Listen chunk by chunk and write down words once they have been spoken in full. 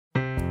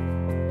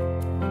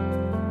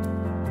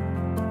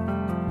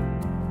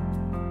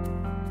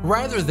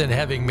Rather than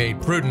having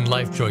made prudent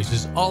life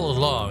choices all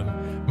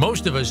along,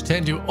 most of us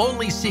tend to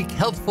only seek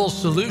healthful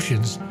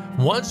solutions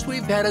once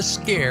we've had a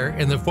scare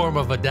in the form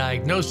of a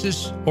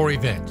diagnosis or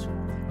event.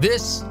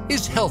 This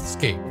is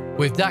Healthscape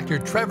with Dr.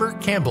 Trevor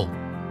Campbell.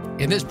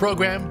 In this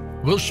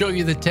program, we'll show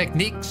you the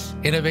techniques,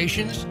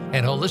 innovations,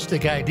 and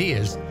holistic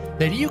ideas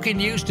that you can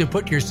use to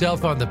put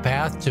yourself on the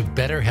path to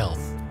better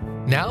health.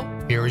 Now,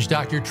 here is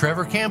Dr.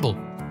 Trevor Campbell.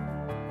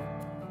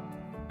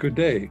 Good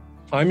day.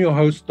 I'm your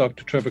host,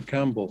 Dr. Trevor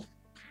Campbell.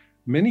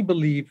 Many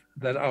believe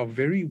that our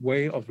very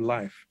way of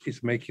life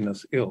is making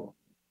us ill.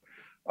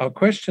 Our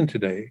question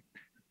today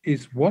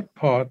is, what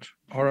part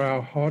are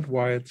our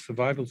hardwired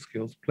survival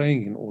skills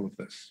playing in all of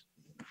this?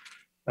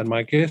 And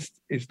my guest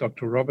is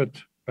Dr.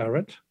 Robert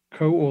Barrett,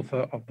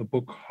 co-author of the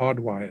book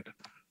Hardwired,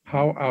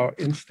 How Our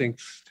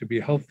Instincts to Be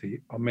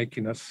Healthy Are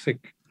Making Us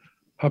Sick,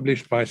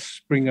 published by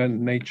Springer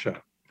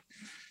Nature.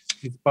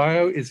 His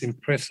bio is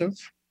impressive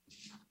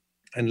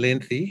and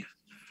lengthy.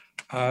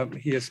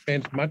 He has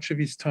spent much of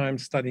his time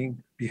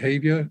studying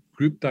behavior,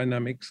 group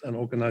dynamics, and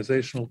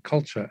organizational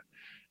culture,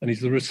 and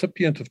he's the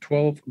recipient of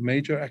 12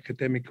 major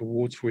academic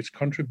awards for his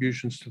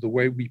contributions to the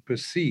way we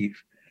perceive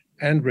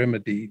and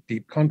remedy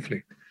deep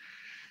conflict.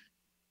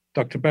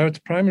 Dr. Barrett's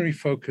primary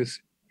focus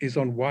is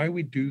on why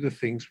we do the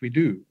things we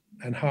do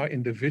and how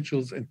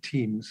individuals and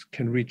teams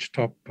can reach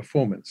top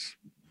performance.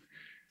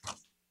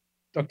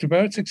 Dr.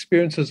 Barrett's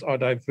experiences are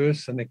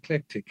diverse and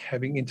eclectic,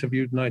 having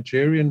interviewed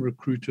Nigerian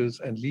recruiters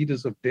and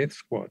leaders of death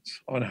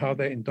squads on how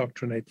they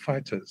indoctrinate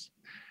fighters,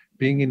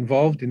 being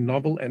involved in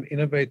novel and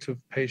innovative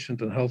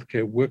patient and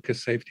healthcare worker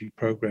safety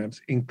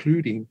programs,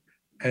 including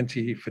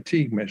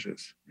anti-fatigue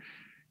measures.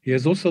 He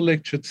has also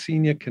lectured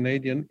senior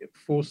Canadian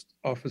force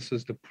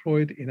officers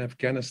deployed in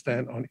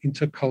Afghanistan on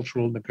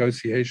intercultural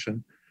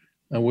negotiation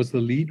and was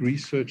the lead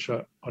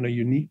researcher on a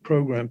unique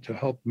program to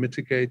help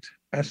mitigate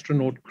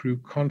astronaut crew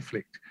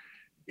conflict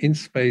in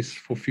space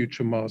for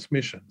future Mars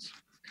missions.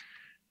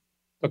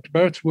 Dr.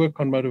 Barrett's work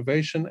on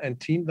motivation and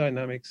team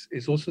dynamics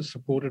is also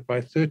supported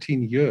by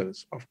 13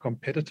 years of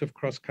competitive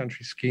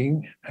cross-country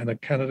skiing and a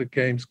Canada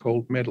Games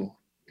gold medal.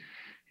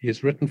 He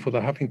has written for the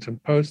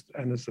Huffington Post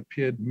and has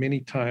appeared many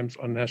times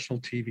on national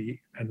TV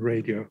and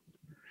radio.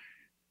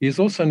 He is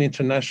also an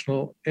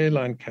international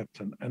airline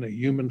captain and a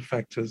human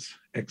factors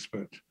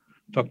expert.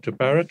 Dr.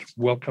 Barrett,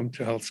 welcome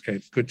to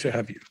Healthscape. Good to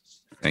have you.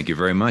 Thank you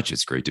very much.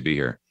 It's great to be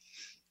here.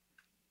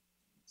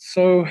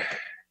 So,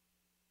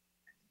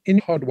 in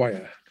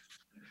Hardwired,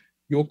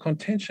 your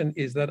contention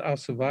is that our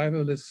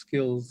survivalist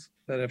skills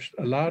that have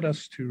allowed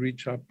us to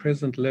reach our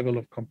present level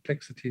of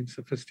complexity and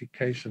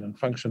sophistication and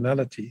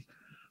functionality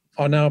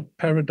are now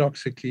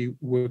paradoxically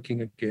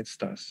working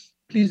against us.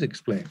 Please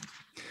explain.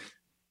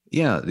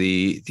 Yeah,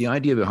 the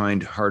idea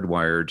behind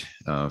Hardwired,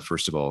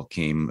 first of all,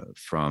 came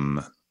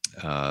from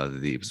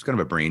it was kind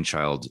of a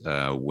brainchild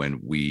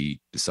when we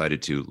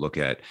decided to look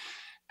at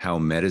how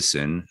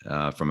medicine,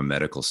 from a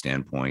medical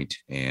standpoint,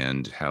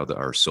 and how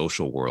our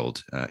social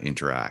world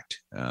interact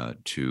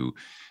to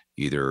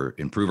either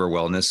improve our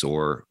wellness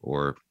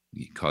or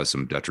cause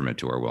some detriment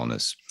to our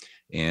wellness.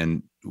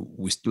 And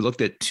we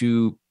looked at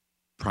two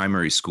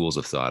primary schools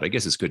of thought. I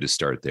guess it's good to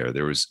start there.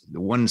 There was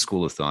the one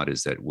school of thought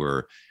is that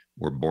we're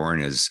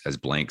born as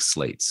blank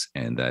slates,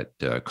 and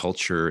that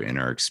culture and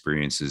our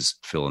experiences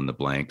fill in the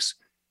blanks.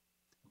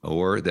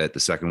 Or that the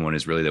second one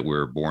is really that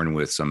we're born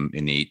with some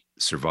innate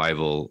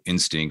survival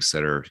instincts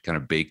that are kind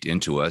of baked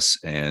into us,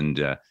 and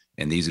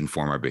these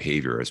inform our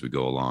behavior as we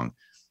go along.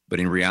 But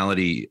in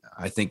reality,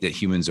 I think that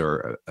humans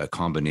are a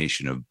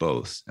combination of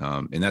both,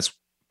 and that's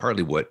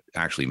partly what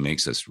actually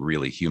makes us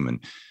really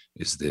human,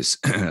 is this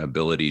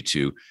ability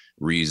to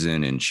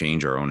reason and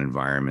change our own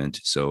environment.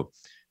 So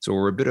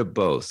we're a bit of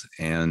both,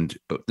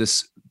 but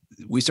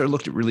we started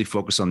looking to really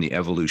focus on the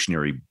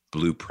evolutionary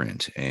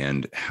blueprint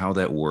and how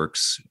that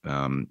works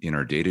in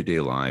our day-to-day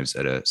lives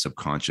at a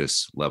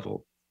subconscious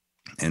level.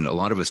 And a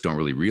lot of us don't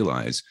really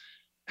realize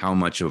how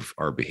much of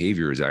our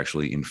behavior is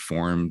actually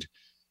informed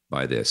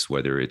by this,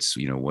 whether it's,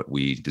 what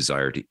we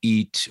desire to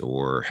eat,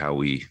 or how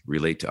we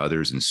relate to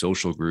others in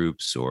social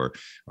groups, or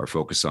our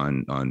focus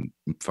on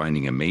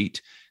finding a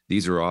mate.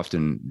 These are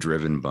often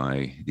driven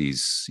by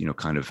these,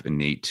 kind of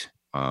innate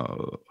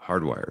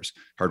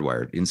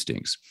hardwired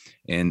instincts.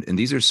 And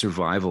these are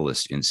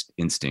survivalist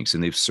instincts,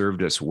 and they've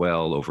served us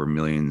well over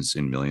millions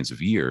and millions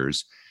of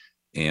years.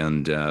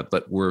 And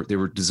but they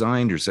were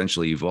designed or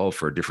essentially evolved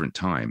for a different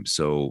time.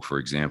 So, for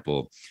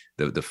example,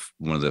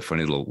 one of the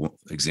funny little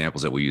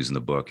examples that we use in the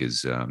book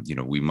is,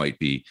 we might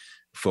be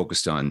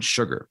focused on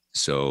sugar.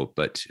 So,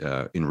 but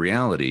in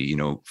reality,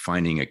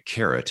 finding a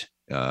carrot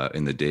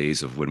in the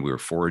days of when we were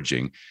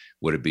foraging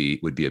would be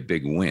a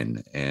big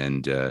win.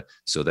 And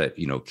so that,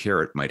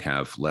 carrot might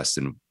have less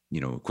than,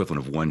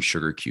 equivalent of one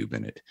sugar cube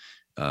in it.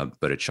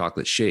 But a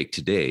chocolate shake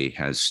today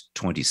has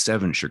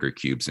 27 sugar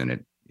cubes in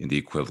it, in the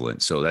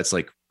equivalent. So that's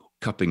like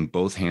cupping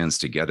both hands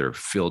together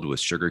filled with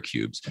sugar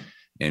cubes.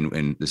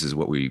 And this is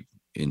what we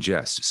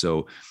ingest.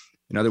 So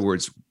in other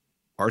words,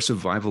 our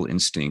survival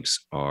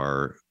instincts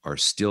are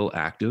still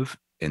active,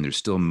 and they're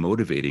still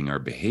motivating our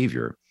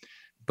behavior.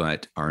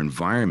 but our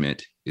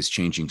environment is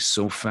changing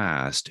so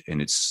fast,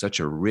 and it's such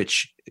a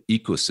rich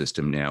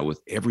ecosystem now with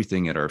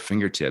everything at our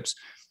fingertips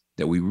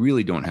that we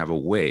really don't have a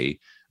way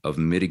of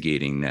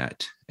mitigating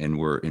that. And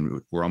we're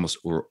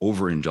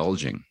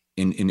overindulging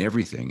in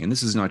everything. And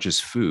this is not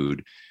just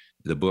food.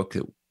 The book,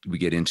 we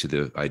get into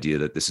the idea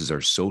that this is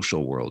our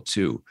social world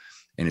too.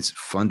 And it's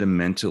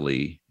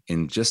fundamentally,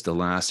 in just the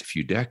last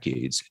few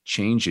decades,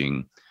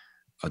 changing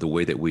the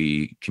way that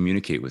we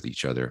communicate with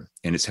each other.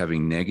 And it's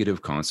having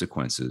negative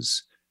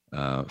consequences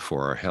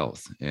for our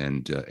health.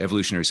 And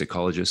evolutionary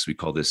psychologists, we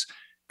call this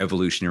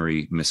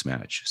evolutionary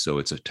mismatch. So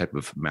it's a type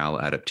of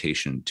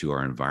maladaptation to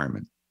our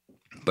environment.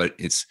 But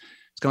it's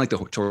kind of like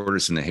the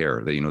tortoise and the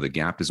hare. The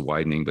gap is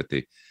widening, but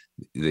the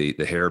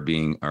hare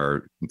being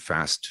our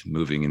fast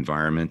moving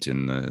environment,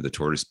 and the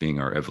tortoise being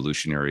our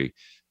evolutionary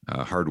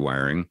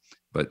hardwiring.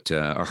 But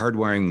our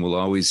hardwiring will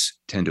always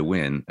tend to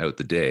win out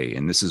the day.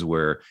 And this is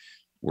where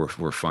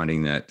we're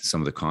finding that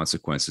some of the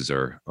consequences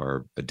are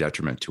a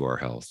detriment to our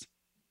health.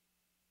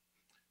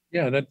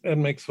 Yeah, that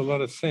makes a lot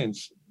of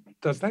sense.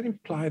 Does that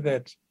imply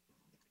that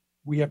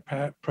we have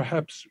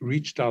perhaps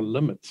reached our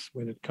limits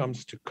when it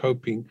comes to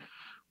coping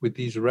with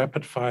these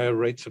rapid fire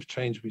rates of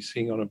change we're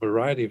seeing on a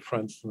variety of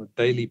fronts on a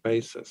daily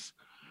basis,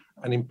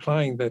 and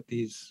implying that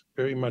these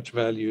very much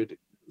valued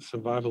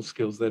survival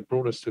skills that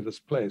brought us to this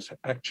place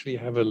actually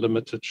have a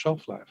limited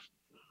shelf life?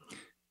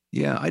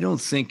 Yeah, I don't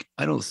think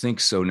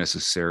so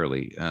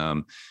necessarily.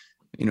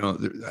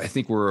 I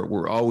think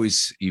we're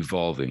always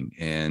evolving,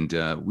 and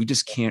we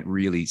just can't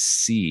really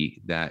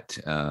see that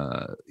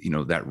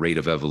that rate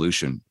of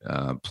evolution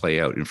play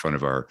out in front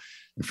of our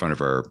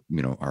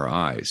our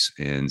eyes.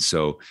 And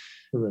so,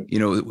 Correct.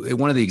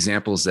 One of the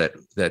examples that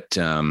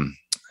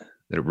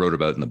I wrote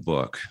about in the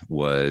book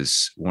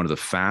was one of the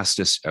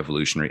fastest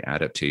evolutionary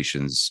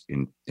adaptations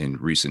in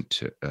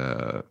recent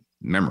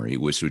memory,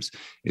 which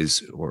is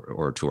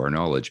to our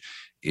knowledge,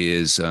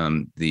 is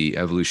the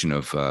evolution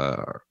of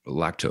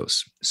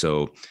lactose.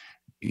 So,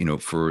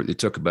 it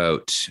took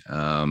about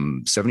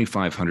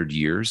 7,500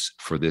 years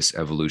for this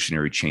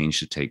evolutionary change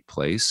to take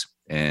place.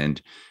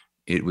 And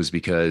it was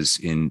because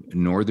in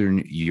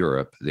Northern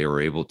Europe, they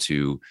were able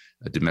to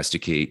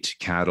domesticate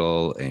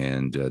cattle,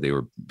 and they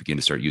were beginning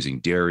to start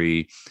using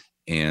dairy.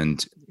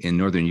 And in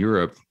Northern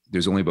Europe,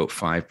 there's only about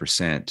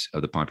 5%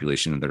 of the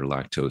population that are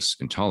lactose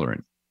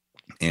intolerant.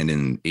 And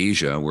in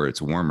Asia, where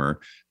it's warmer,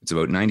 it's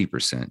about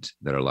 90%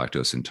 that are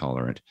lactose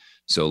intolerant.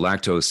 So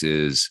lactose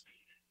is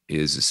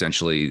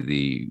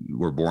essentially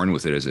we're born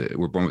with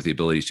the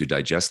ability to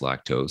digest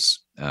lactose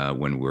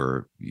when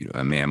we're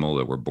a mammal,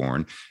 that we're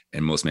born,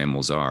 and most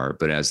mammals are.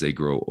 But as they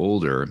grow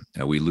older,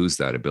 we lose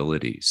that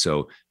ability.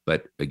 So,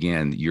 but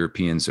again,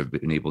 Europeans have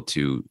been able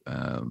to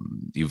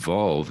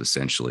evolve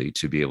essentially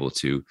to be able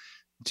to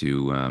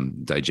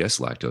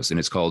digest lactose, and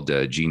it's called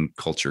gene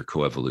culture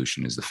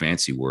coevolution is the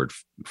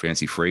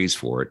fancy phrase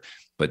for it.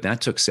 But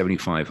that took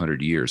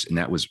 7,500 years, and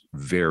that was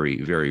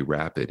very, very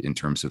rapid in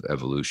terms of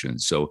evolution.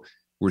 So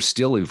we're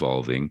still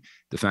evolving.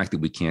 The fact that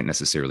we can't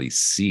necessarily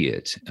see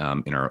it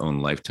in our own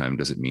lifetime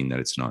doesn't mean that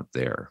it's not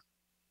there.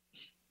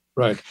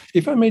 Right.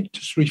 If I may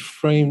just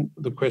reframe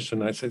the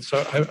question,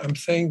 I'm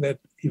saying that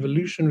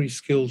evolutionary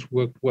skills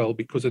work well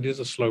because it is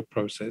a slow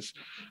process,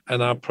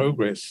 and our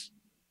progress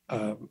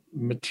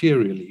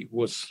materially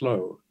was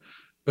slow.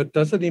 But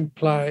does it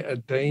imply a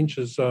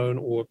danger zone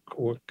or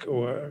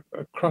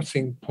a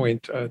crossing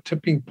point, a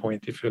tipping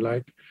point, if you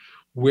like,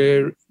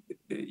 where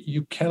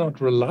you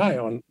cannot rely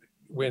on,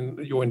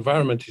 when your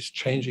environment is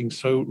changing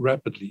so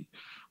rapidly,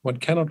 one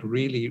cannot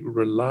really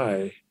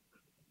rely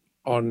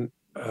on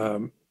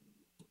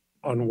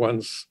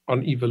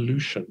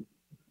evolution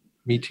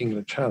meeting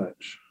the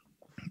challenge?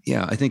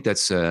 Yeah, I think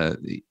that's I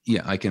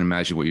can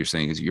imagine what you're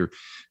saying is you're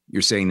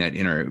saying that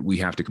we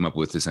have to come up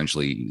with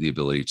essentially the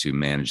ability to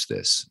manage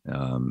this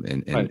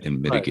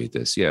and mitigate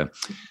this. Yeah.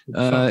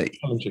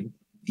 Challenging.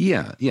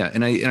 Yeah.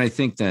 And I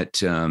think that,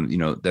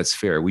 that's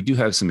fair. We do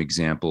have some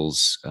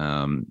examples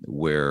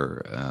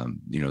where,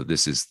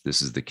 this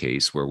is the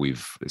case where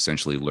we've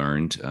essentially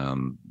learned,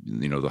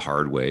 the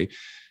hard way.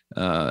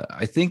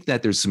 I think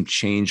that there's some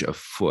change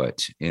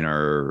afoot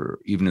even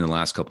in the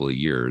last couple of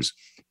years,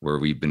 where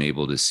we've been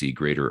able to see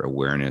greater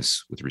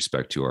awareness with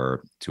respect to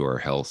our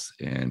health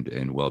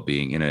and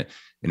well-being, in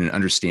an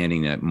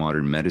understanding that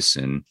modern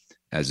medicine,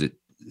 as it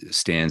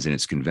stands in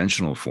its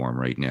conventional form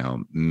right now,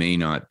 may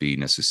not be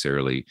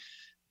necessarily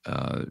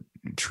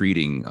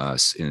treating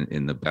us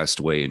in the best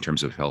way in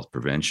terms of health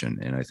prevention.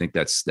 And I think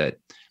that's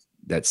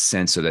that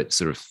sense of that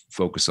sort of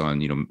focus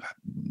on,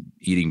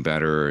 eating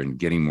better and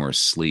getting more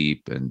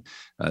sleep. And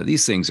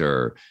these things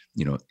are,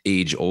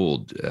 age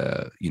old,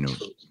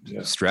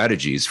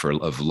 strategies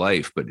of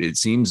life. But it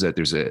seems that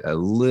there's a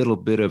little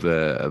bit of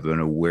an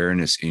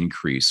awareness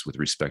increase with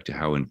respect to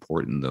how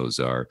important those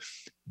are.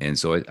 And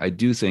so I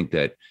do think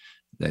that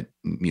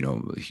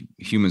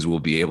humans will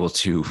be able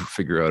to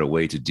figure out a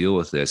way to deal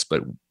with this,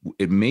 but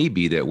it may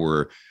be that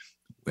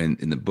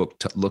and the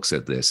book looks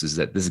at this, is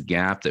that this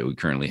gap that we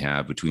currently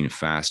have between a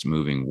fast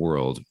moving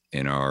world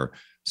and our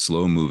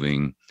slow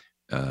moving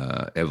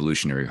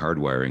evolutionary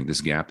hardwiring,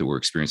 this gap that we're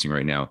experiencing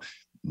right now,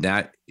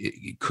 that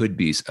it could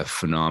be a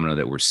phenomena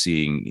that we're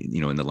seeing,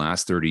 in the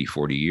last 30,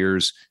 40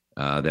 years,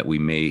 that we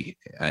may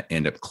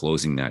end up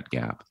closing that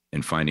gap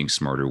and finding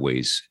smarter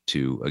ways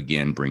to,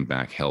 again, bring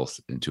back health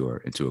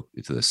into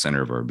the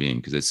center of our being.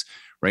 Because it's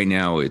right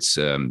now,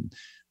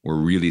 we're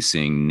really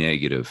seeing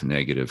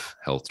negative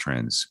health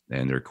trends,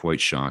 and they're quite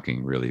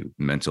shocking, really,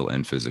 mental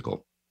and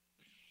physical.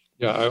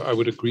 Yeah, I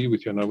would agree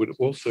with you. And I would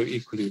also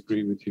equally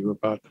agree with you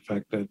about the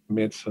fact that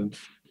medicine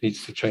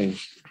needs to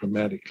change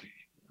dramatically.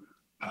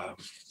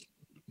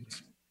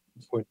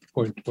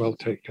 Point well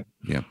taken.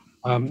 Yeah.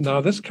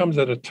 Now, this comes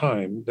at a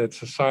time that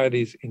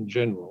societies in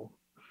general,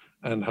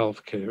 and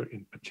healthcare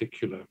in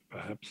particular,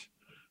 perhaps,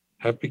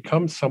 have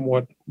become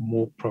somewhat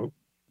more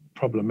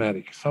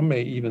problematic. Some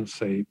may even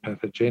say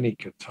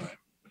pathogenic at times.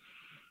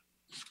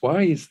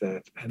 Why is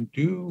that? And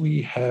do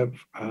we have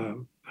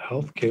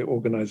healthcare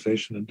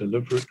organization and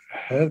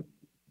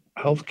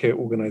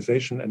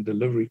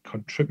delivery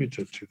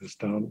contributed to this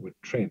downward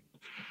trend?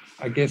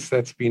 I guess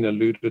that's been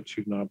alluded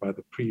to now by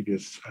the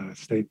previous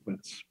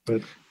statements,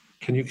 but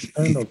can you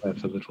expand on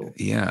that a little?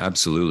 Yeah,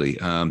 absolutely.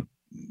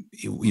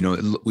 We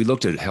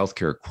looked at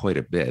healthcare quite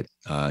a bit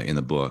in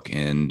the book,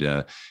 and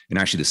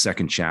actually the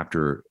second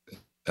chapter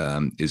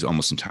is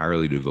almost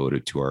entirely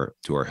devoted to our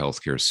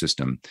healthcare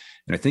system.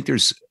 And I think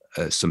there's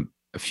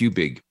a few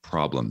big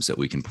problems that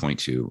we can point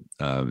to,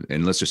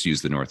 and let's just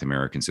use the North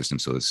American system.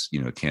 So it's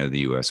Canada,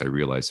 the U.S. I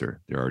realize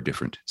there are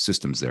different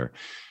systems there.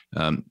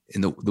 And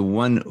the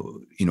one,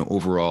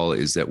 overall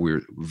is that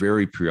we're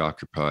very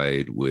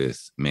preoccupied with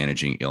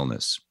managing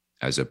illness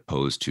as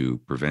opposed to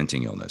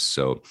preventing illness.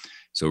 So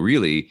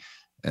really,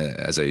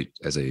 as I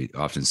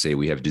often say,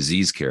 we have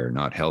disease care,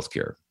 not health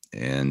care.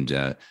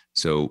 And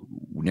so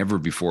never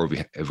before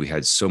have we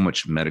had so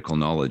much medical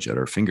knowledge at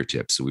our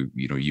fingertips. So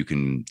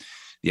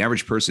the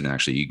average person,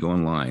 actually, you go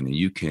online and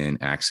you can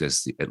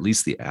access at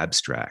least the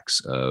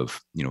abstracts of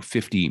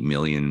 50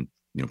 million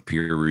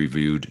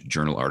peer-reviewed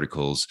journal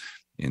articles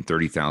in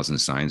 30,000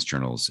 science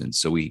journals. And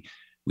so we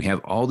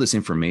have all this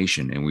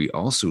information, and we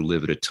also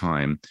live at a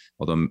time,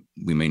 although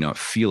we may not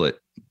feel it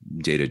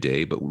day to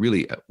day, but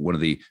really one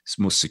of the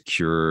most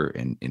secure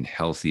and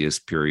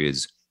healthiest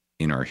periods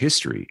in our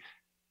history.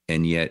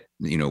 And yet,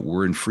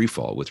 we're in free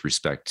fall with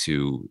respect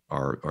to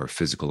our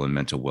physical and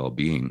mental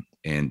well-being.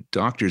 And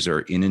doctors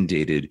are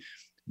inundated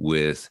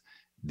with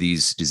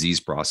these disease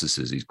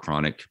processes, these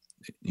chronic,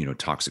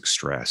 toxic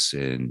stress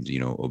and,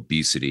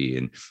 obesity.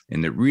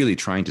 And they're really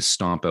trying to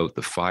stomp out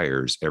the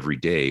fires every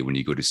day when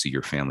you go to see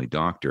your family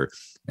doctor.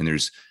 And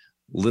there's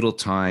little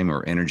time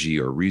or energy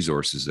or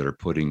resources that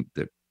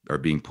are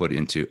being put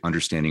into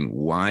understanding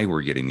why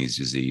we're getting these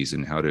diseases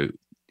and how to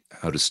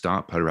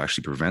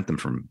actually prevent them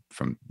from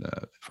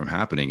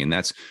happening. And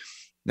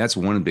that's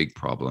one big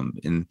problem.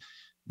 And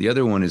the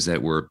other one is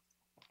that we're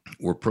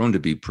prone to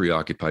be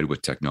preoccupied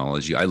with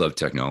technology. I love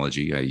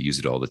technology. I use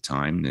it all the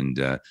time. And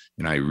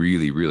I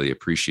really, really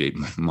appreciate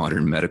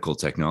modern medical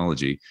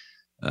technology.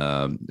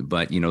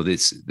 But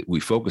we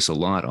focus a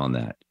lot on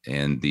that.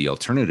 And the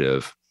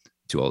alternative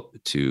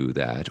to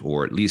that,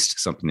 or at least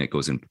something that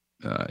goes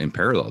in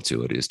parallel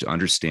to it, is to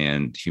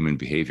understand human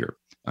behavior,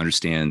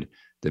 understand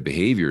the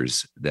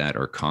behaviors that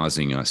are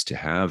causing us to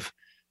have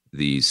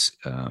these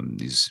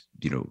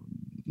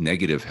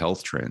negative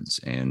health trends.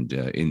 And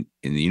in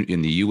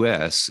the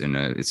U.S., and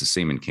it's the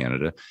same in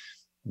Canada,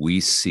 we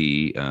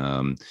see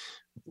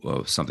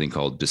something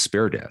called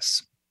despair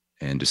deaths,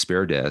 and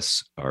despair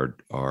deaths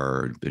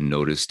are been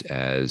noticed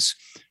as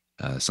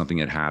something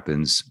that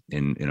happens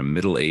in a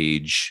middle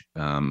age,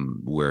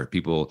 where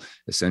people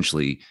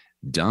essentially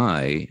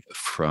die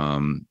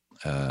from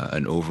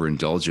an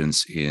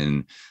overindulgence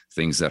in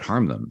things that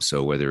harm them.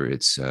 So whether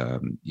it's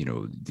the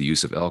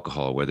use of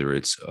alcohol, whether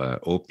it's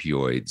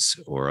opioids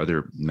or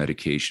other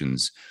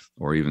medications,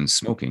 or even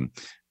smoking,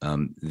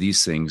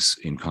 these things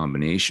in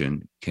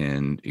combination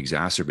can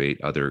exacerbate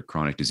other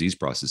chronic disease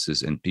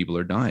processes, and people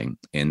are dying.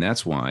 And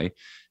that's why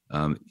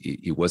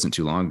it wasn't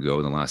too long ago,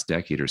 in the last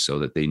decade or so,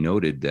 that they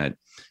noted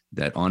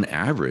that on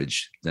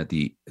average that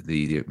the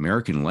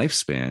American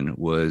lifespan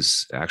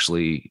was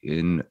actually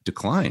in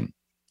decline.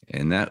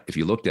 And that, if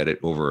you looked at it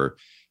over,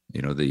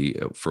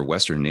 for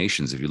Western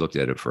nations, if you looked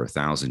at it for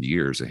 1,000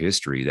 years of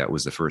history, that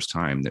was the first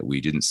time that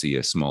we didn't see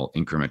a small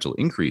incremental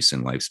increase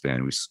in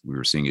lifespan. We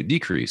were seeing a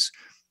decrease,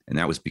 and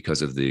that was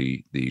because of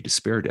the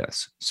despair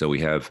deaths. So we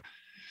have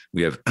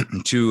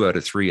 2 out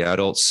of 3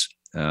 adults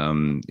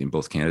in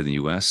both Canada and the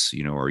U.S.,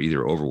 are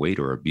either overweight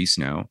or obese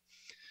now,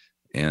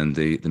 and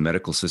the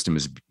medical system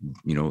is,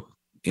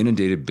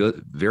 inundated,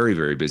 very,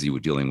 very busy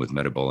with dealing with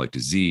metabolic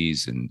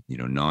disease and,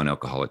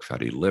 non-alcoholic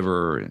fatty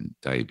liver and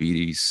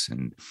diabetes.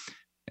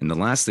 And the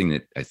last thing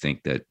that I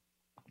think that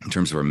in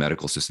terms of our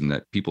medical system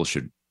that people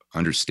should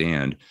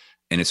understand,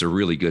 and it's a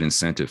really good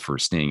incentive for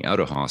staying out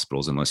of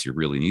hospitals unless you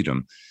really need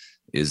them,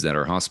 is that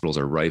our hospitals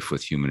are rife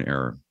with human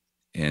error.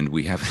 And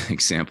we have an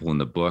example in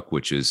the book,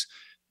 which is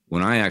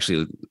when I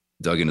actually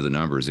dug into the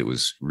numbers, it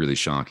was really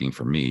shocking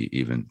for me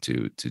even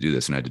to do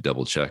this. And I had to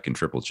double check and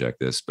triple check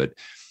this, but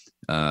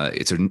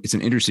It's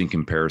an interesting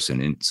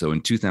comparison. And so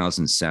in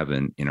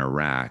 2007 in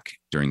Iraq,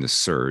 during the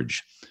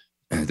surge,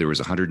 there was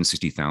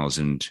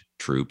 160,000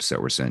 troops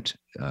that were sent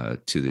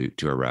to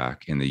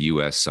Iraq, and the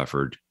U.S.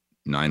 suffered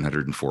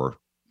 904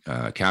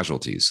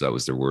 casualties. So that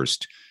was their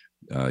worst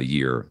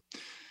year.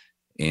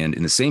 And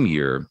in the same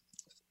year,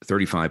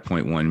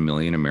 35.1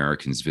 million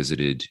Americans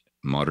visited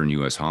modern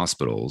U.S.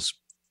 hospitals.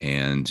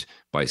 And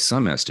by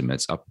some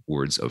estimates,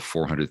 upwards of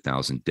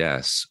 400,000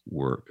 deaths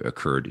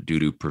occurred due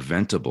to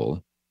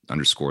preventable,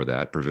 underscore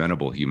that,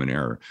 preventable human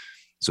error.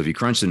 So if you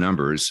crunch the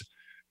numbers,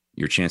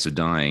 your chance of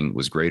dying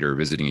was greater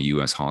visiting a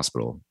U.S.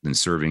 hospital than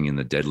serving in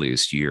the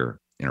deadliest year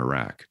in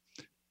Iraq.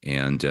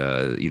 And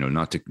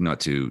not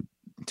to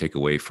take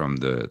away from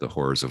the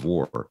horrors of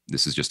war.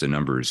 This is just a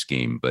numbers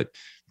game, but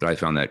I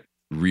found that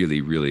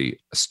really, really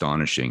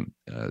astonishing.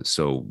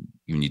 So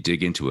when you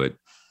dig into it,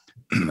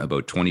 you have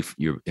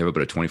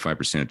about a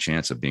 25%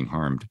 chance of being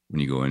harmed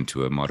when you go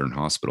into a modern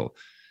hospital.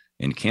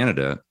 In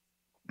Canada,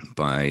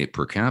 by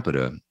per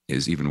capita,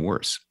 is even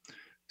worse.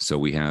 So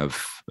we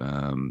have,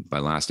 by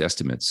last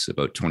estimates,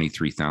 about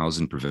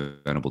 23,000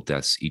 preventable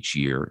deaths each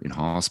year in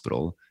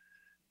hospital.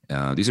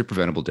 These are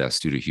preventable deaths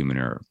due to human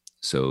error.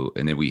 So,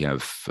 and then we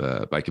have,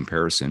 by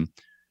comparison,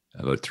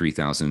 about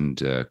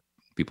 3,000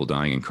 people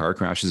dying in car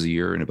crashes a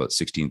year and about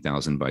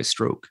 16,000 by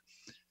stroke.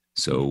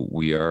 So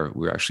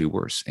we're actually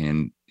worse.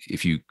 And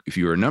if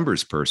you're a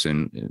numbers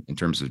person in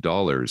terms of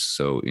dollars,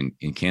 so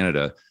in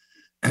Canada,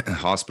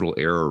 hospital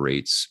error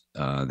rates,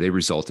 they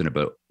result in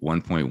about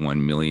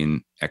 1.1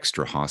 million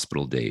extra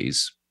hospital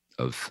days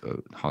of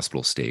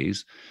hospital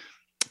stays.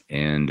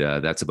 And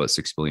that's about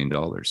 $6 billion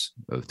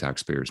of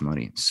taxpayers'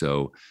 money.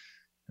 So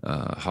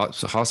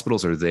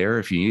hospitals are there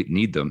if you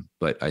need them.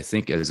 But I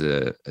think as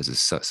a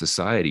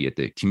society at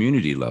the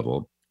community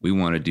level, we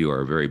want to do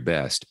our very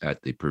best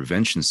at the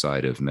prevention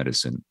side of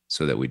medicine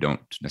so that we don't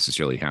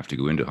necessarily have to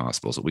go into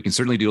hospitals. We can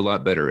certainly do a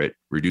lot better at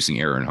reducing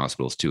error in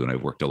hospitals too. And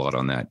I've worked a lot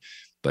on that,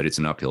 but it's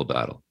an uphill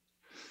battle.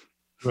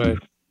 Right.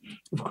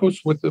 Of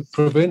course, with the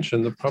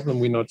prevention, the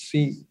problem we're not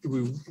seeing,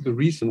 the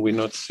reason we're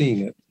not seeing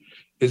it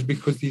is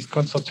because these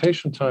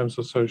consultation times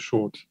are so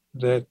short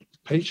that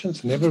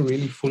patients never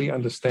really fully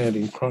understand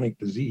in chronic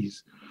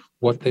disease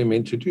what they're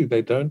meant to do.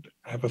 They don't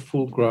have a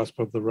full grasp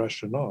of the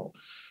rationale.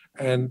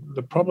 And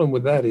the problem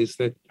with that is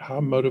that how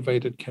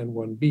motivated can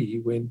one be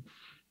when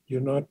you're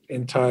not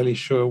entirely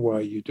sure why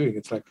you're doing it?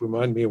 It's like,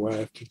 remind me why I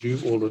have to do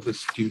all of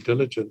this due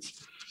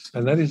diligence.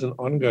 And that is an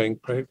ongoing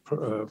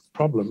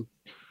problem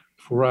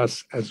for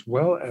us, as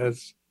well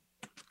as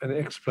an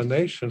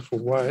explanation for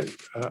why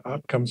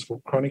outcomes for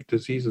chronic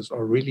diseases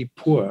are really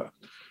poor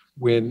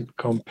when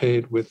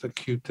compared with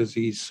acute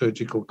disease,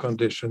 surgical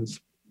conditions,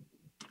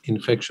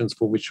 infections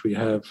for which we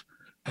have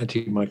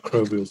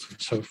antimicrobials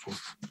and so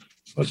forth.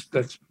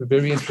 That's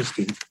very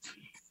interesting.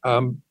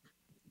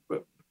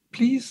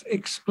 Please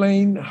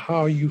explain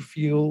how you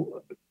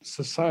feel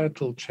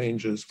societal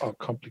changes are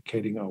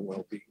complicating our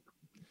well-being.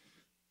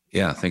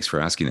 Yeah, thanks for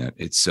asking that.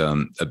 It's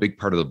a big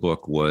part of the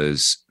book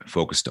was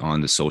focused on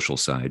the social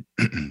side.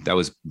 That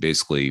was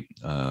basically,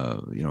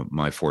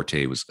 my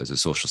forte was as a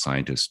social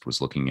scientist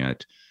was looking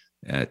at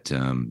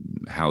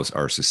how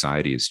our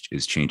society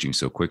is changing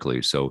so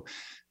quickly. So,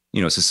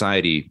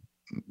 society,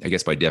 I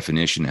guess by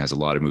definition, has a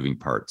lot of moving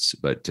parts.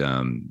 But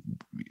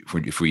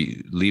if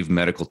we leave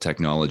medical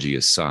technology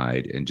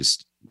aside and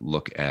just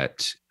look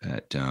at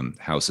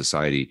how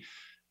society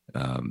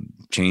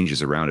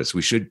changes around us,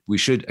 we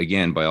should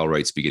again, by all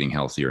rights, be getting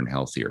healthier and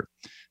healthier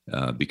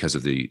because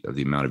of the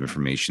amount of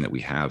information that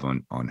we have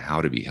on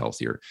how to be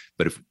healthier.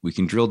 But if we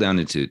can drill down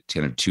into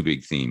kind of two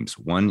big themes,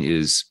 one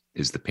is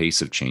the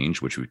pace of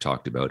change, which we've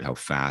talked about, how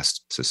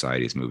fast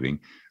society is moving,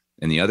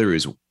 and the other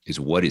is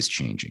what is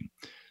changing.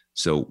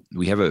 So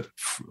we have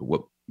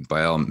what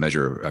by all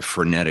measure a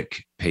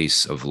frenetic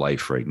pace of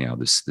life right now.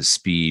 The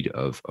speed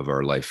of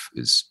our life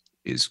is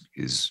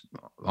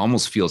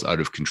almost feels out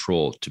of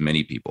control to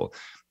many people.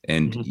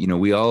 And,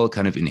 we all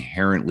kind of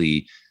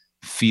inherently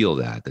feel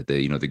that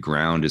the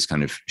ground is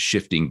kind of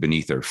shifting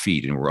beneath our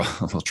feet, and we're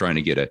all trying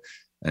to get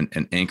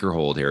an anchor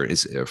hold here,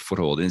 is a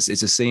foothold. And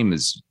it's the same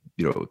as,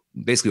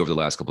 basically over the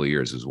last couple of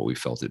years is what we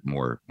felt it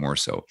more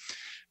so.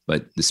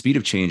 But the speed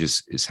of change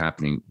is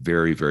happening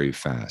very, very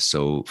fast.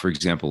 So, for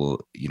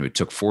example, it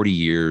took 40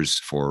 years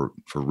for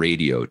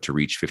radio to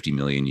reach 50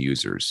 million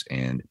users,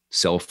 and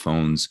cell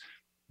phones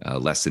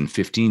less than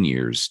 15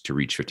 years to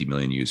reach 50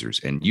 million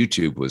users, and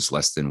YouTube was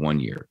less than 1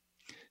 year.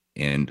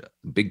 And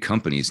big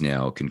companies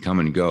now can come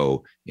and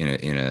go in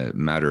a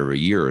matter of a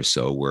year or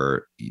so,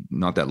 where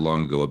not that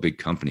long ago a big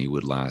company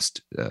would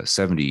last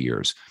 70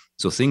 years.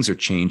 So things are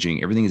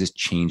changing. Everything is just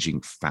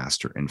changing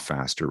faster and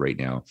faster right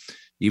now.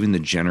 Even the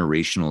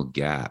generational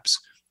gaps,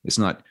 it's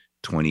not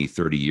 20,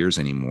 30 years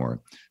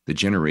anymore. The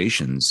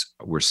generations,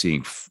 we're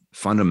seeing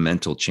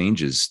fundamental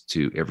changes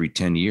to every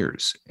 10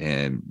 years.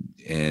 And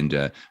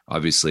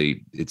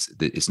obviously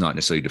it's not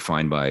necessarily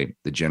defined by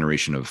the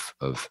generation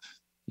of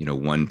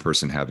one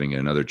person having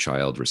another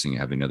child versus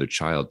having another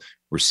child.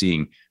 We're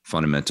seeing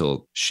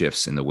fundamental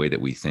shifts in the way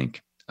that we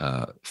think.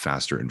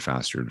 faster and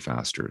faster and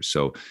faster.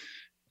 So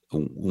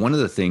one of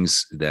the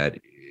things that,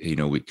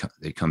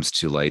 it comes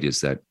to light is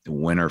that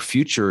when our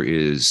future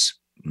is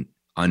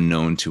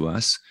unknown to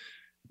us,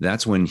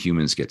 that's when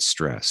humans get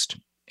stressed.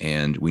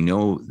 And we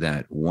know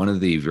that one of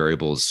the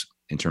variables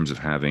in terms of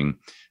having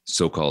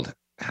so-called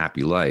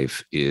happy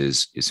life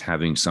is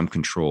having some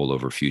control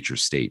over future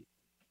state.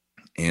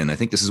 And I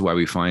think this is why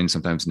we find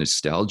sometimes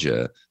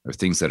nostalgia or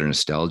things that are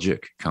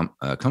nostalgic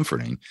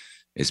comforting,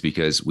 is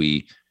because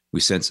we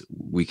sense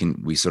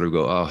we sort of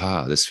go,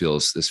 oh, this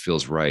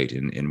feels right,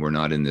 and we're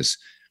not in this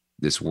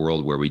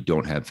world where we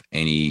don't have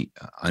any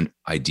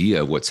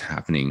idea of what's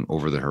happening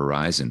over the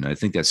horizon. And I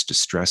think that's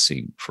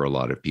distressing for a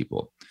lot of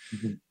people.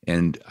 Mm-hmm.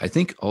 And I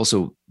think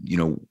also,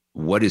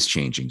 what is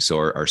changing? So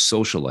our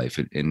social life,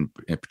 in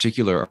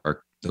particular,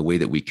 the way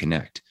that we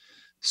connect.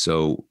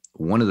 So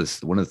one of the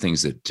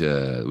things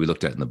that we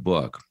looked at in the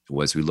book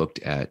was we looked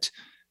at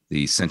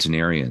the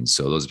centenarians.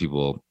 So those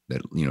people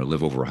that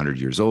live over 100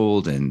 years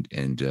old, and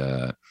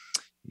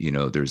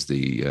there's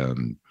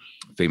the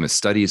famous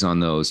studies on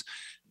those.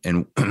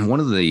 And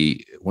one of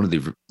the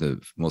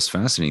most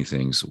fascinating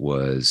things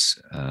was,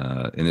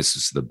 and this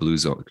is the blue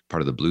zone,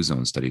 part of the blue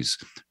zone studies.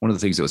 One of the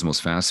things that was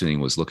most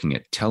fascinating was looking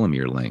at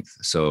telomere length.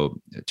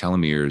 So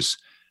telomeres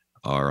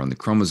are on the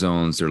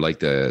chromosomes. They're like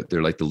the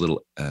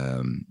little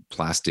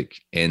plastic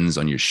ends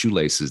on your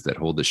shoelaces that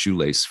hold the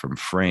shoelace from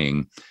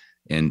fraying.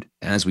 And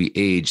as we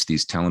age,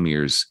 these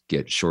telomeres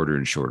get shorter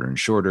and shorter and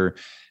shorter.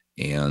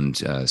 And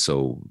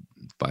so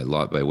by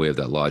way of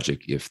that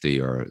logic, if they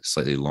are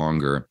slightly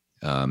longer,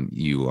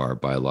 you are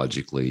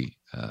biologically,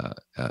 a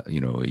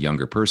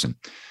younger person.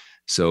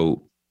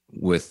 So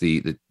with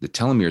the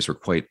telomeres were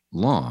quite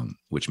long,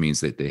 which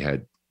means that they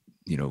had,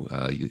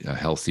 a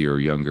healthier,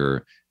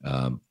 younger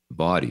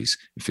bodies,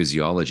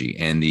 physiology.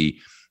 And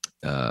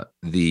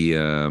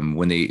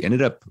when they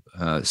ended up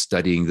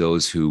studying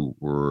those who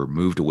were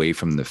moved away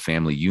from the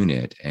family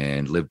unit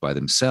and lived by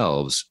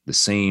themselves, the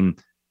same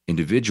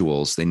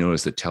individuals, they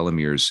noticed that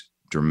telomeres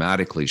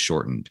dramatically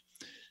shortened.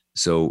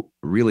 So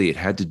really it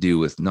had to do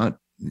with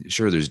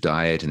there's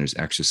diet and there's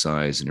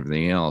exercise and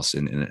everything else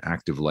and an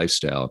active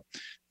lifestyle,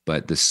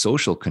 but the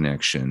social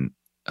connection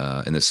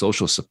and the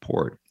social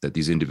support that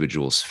these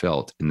individuals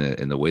felt in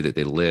the way that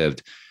they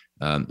lived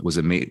was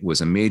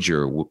a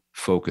major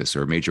focus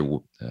or a major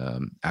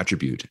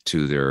attribute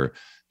to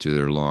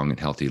their long and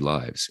healthy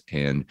lives.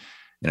 And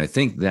I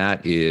think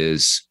that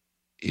is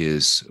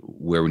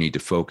where we need to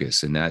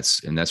focus. And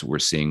that's what we're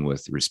seeing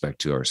with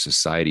respect to our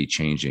society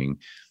changing.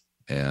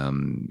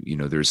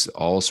 There's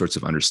all sorts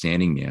of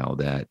understanding now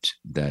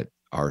that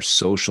our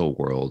social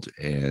world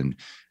and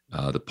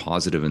the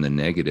positive and the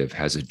negative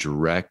has a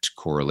direct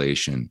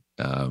correlation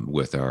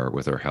with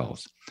our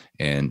health.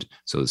 And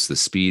so it's the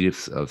speed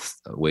of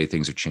the way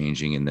things are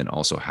changing, and then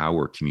also how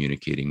we're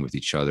communicating with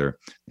each other,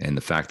 and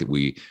the fact that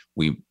we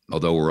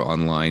although we're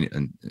online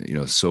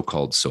and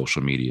so-called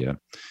social media,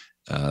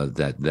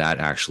 that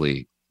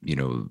actually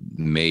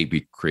may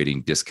be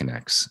creating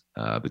disconnects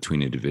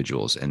between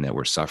individuals, and that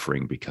we're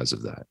suffering because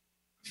of that.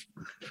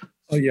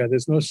 Oh yeah,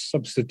 there's no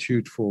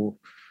substitute for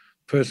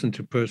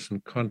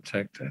person-to-person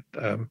contact.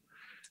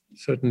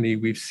 Certainly,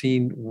 we've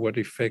seen what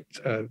effect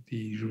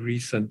the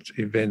recent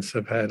events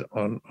have had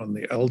on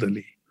the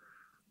elderly.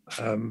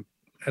 And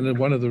then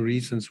one of the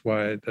reasons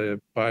why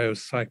the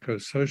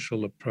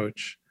biopsychosocial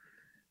approach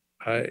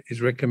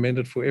is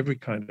recommended for every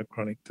kind of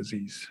chronic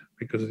disease,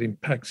 because it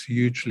impacts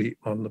hugely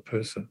on the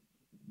person.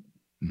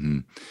 Mm-hmm.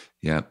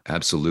 Yeah,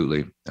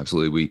 absolutely.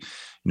 We,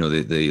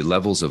 the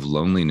levels of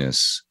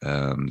loneliness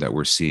that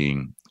we're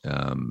seeing,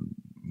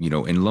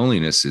 and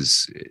loneliness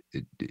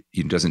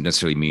it doesn't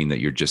necessarily mean that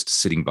you're just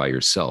sitting by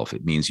yourself.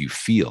 It means you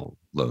feel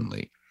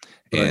lonely.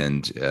 Right.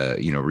 And,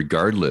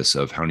 regardless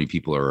of how many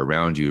people are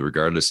around you,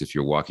 regardless if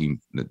you're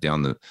walking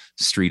down the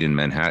street in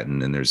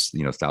Manhattan and there's,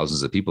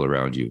 thousands of people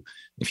around you,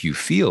 if you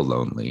feel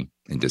lonely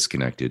and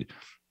disconnected,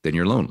 then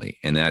you're lonely.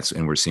 And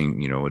we're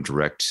seeing, a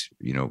direct,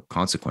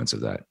 consequence of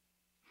that.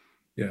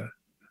 Yeah,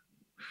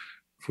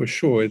 for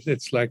sure.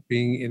 It's like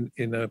being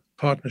in a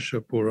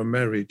partnership or a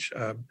marriage.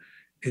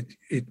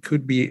 It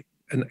could be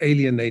an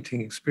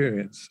alienating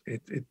experience.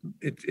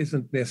 It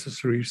isn't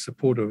necessarily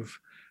supportive,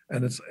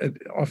 and it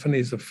often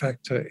is a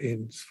factor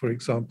in, for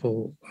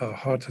example,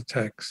 heart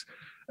attacks.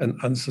 An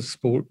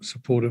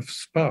unsupportive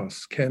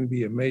spouse can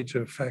be a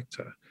major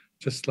factor,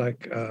 just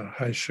like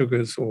high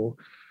sugars or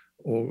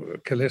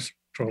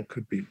cholesterol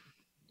could be.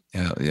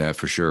 Yeah,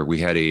 for sure. We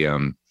had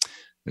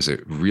there's a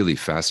really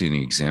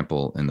fascinating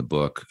example in the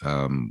book,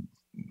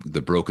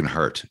 the broken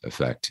heart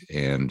effect.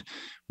 And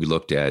we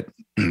looked at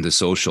the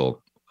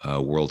social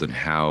world and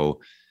how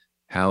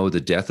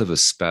the death of a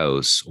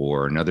spouse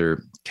or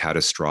another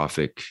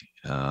catastrophic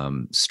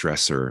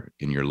stressor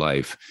in your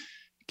life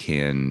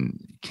can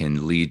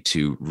lead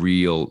to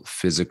real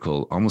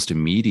physical, almost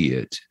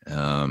immediate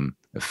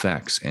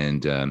effects.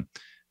 And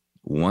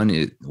one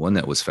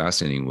that was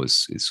fascinating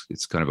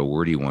it's kind of a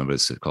wordy one, but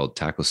it's called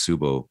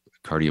Takotsubo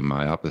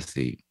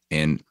cardiomyopathy.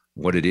 And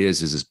what it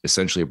is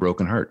essentially a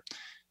broken heart.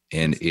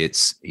 And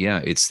it's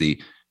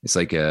the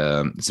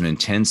it's an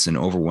intense and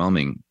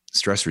overwhelming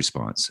stress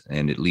response,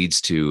 and it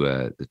leads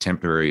to the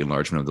temporary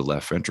enlargement of the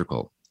left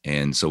ventricle,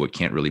 and so it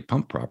can't really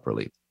pump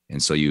properly,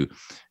 and so you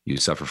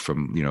suffer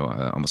from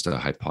almost a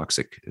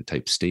hypoxic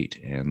type state,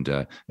 and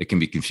it can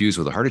be confused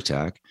with a heart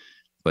attack.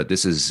 But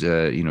this is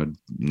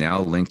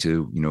now linked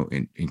to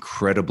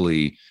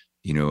incredibly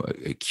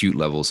acute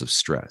levels of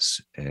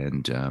stress,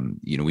 and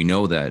we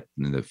know that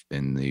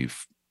in the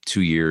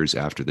 2 years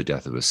after the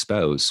death of a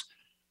spouse,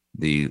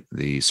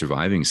 the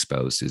surviving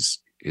spouse is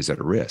at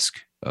a risk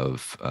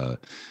of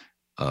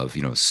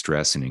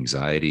stress and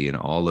anxiety and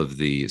all of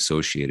the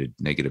associated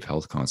negative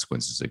health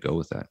consequences that go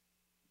with that.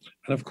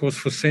 And of course,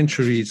 for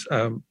centuries,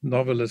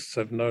 novelists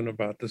have known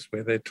about this,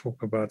 where they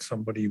talk about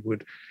somebody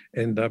would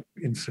end up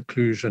in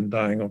seclusion,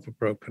 dying of a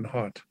broken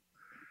heart.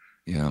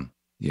 Yeah,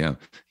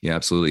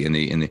 absolutely.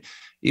 And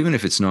even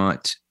if it's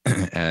not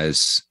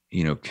as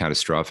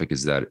catastrophic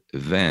as that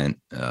event,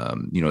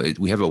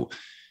 we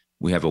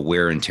have a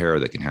wear and tear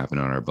that can happen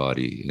on our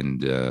body,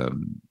 and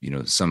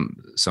some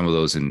of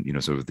those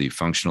in sort of the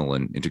functional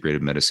and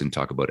integrative medicine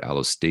talk about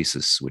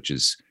allostasis, which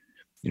is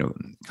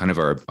kind of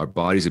our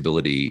body's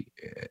ability,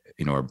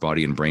 our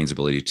body and brain's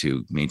ability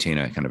to maintain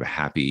a kind of a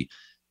happy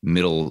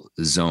middle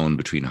zone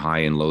between high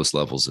and lowest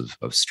levels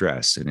of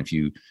stress. And if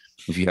you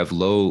have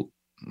low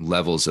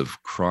levels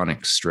of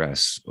chronic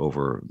stress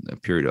over a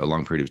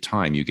long period of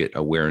time, you get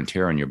a wear and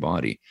tear on your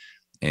body,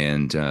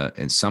 and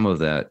some of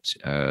that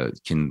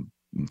can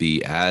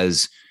be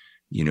as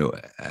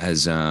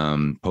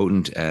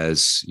potent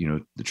as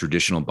the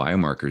traditional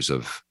biomarkers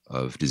of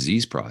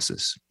disease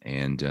process,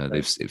 and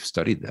they've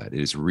studied that.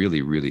 It is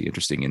really, really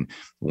interesting. And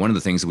one of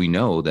the things that we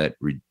know that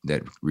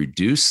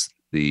reduce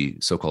the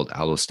so-called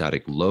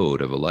allostatic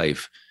load of a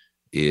life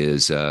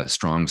is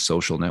strong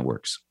social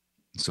networks.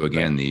 So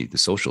again, the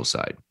social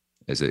side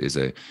is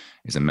a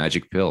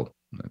magic pill.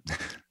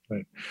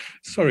 Right.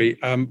 Sorry,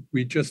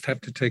 we just have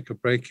to take a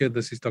break here.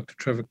 This is Dr.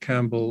 Trevor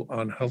Campbell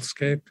on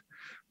Healthscape.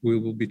 We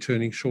will be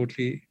turning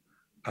shortly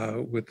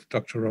with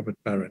Dr. Robert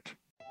Barrett.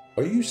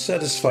 Are you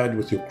satisfied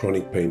with your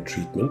chronic pain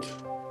treatment?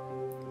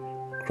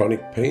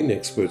 Chronic pain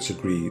experts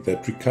agree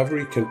that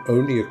recovery can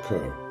only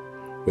occur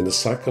when the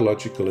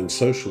psychological and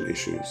social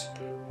issues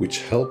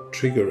which help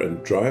trigger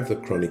and drive the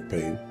chronic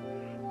pain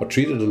are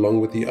treated along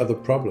with the other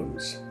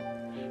problems.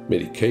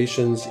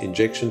 Medications,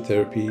 injection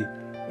therapy,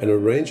 and a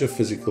range of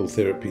physical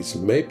therapies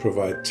may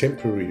provide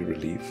temporary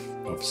relief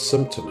of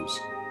symptoms,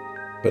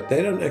 but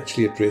they don't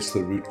actually address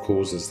the root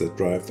causes that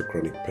drive the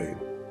chronic pain.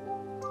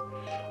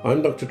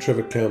 I'm Dr.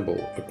 Trevor Campbell,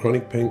 a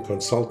chronic pain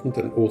consultant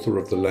and author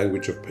of The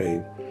Language of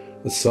Pain,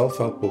 a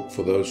self-help book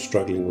for those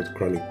struggling with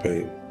chronic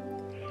pain.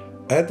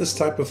 Add this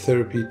type of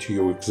therapy to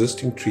your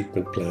existing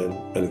treatment plan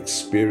and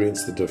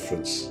experience the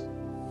difference.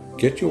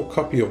 Get your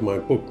copy of my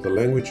book, The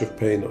Language of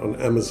Pain, on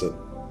Amazon.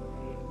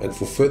 And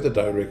for further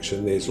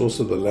direction, there's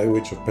also the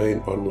Language of Pain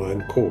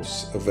online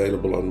course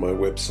available on my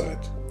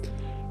website,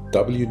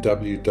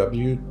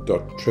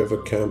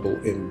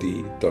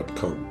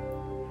 www.trevorcampbellmd.com.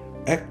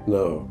 Act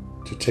now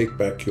to take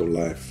back your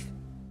life.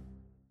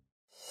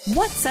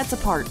 What sets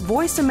apart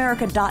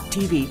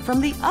VoiceAmerica.tv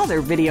from the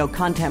other video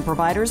content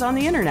providers on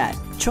the internet?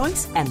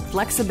 Choice and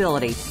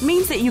flexibility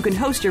means that you can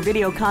host your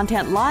video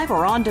content live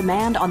or on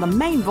demand on the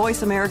main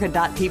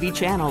VoiceAmerica.tv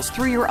channels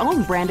through your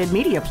own branded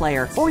media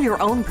player or your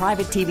own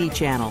private TV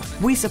channel.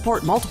 We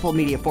support multiple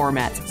media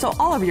formats, so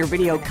all of your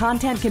video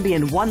content can be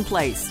in one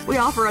place. We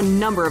offer a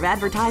number of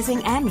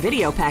advertising and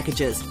video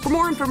packages. For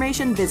more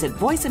information, visit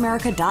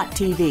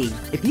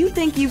VoiceAmerica.tv. If you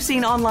think you've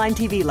seen online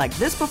TV like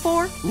this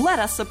before, let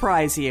us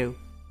surprise you.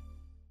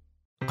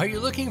 Are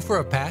you looking for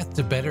a path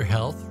to better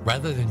health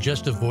rather than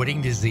just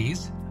avoiding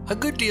disease? A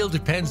good deal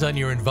depends on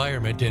your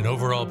environment and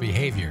overall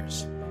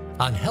behaviors.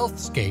 On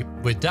Healthscape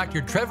with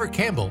Dr. Trevor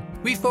Campbell,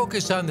 we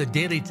focus on the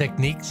daily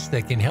techniques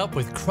that can help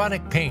with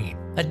chronic pain,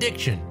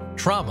 addiction,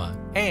 trauma,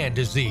 and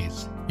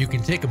disease. You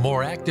can take a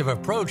more active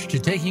approach to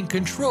taking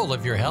control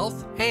of your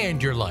health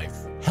and your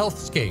life.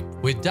 Healthscape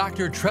with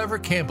Dr. Trevor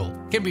Campbell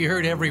can be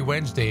heard every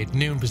Wednesday at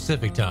noon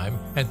Pacific Time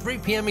and 3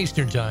 p.m.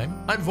 Eastern Time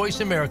on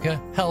Voice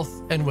America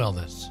Health and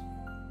Wellness.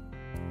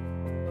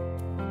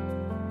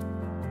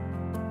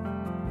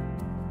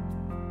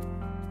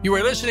 You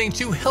are listening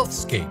to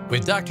Healthscape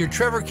with Dr.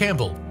 Trevor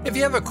Campbell. If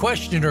you have a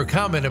question or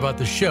comment about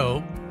the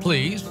show,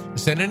 please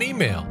send an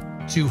email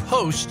to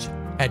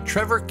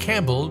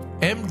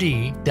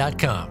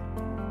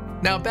host@trevorcampbellmd.com.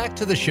 Now back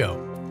to the show.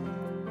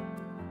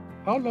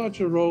 How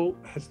large a role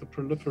has the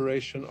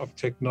proliferation of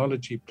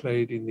technology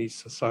played in these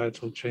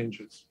societal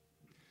changes?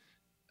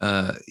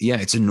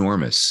 It's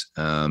enormous.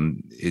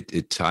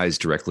 It ties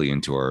directly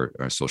into our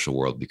social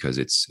world because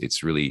it's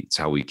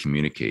how we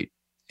communicate.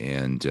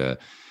 And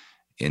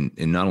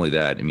not only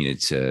that, I mean,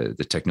 it's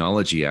the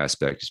technology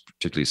aspect,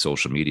 particularly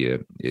social media,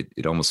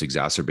 it almost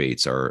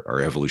exacerbates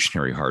our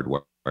evolutionary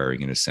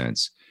hardwiring in a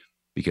sense,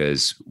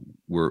 because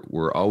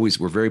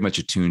we're very much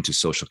attuned to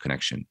social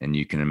connection. And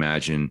you can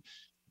imagine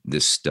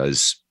this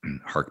does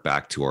hark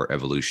back to our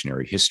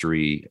evolutionary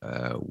history.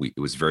 It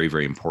was very,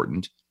 very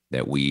important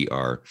that we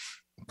are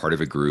part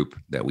of a group,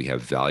 that we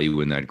have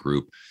value in that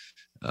group,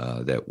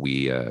 that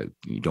we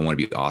don't want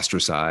to be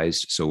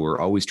ostracized. So we're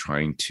always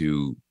trying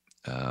to,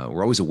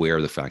 we're always aware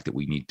of the fact that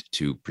we need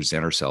to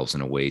present ourselves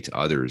in a way to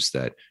others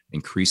that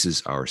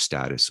increases our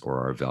status or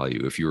our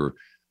value. If you're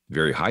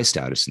very high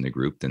status in the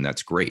group, then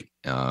that's great,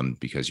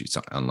 because it's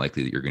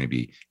unlikely that you're going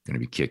to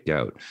be kicked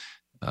out.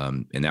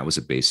 And that was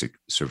a basic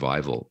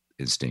survival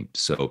instinct.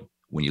 So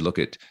when you look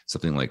at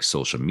something like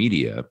social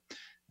media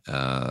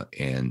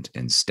and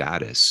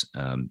status,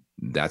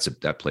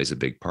 that plays a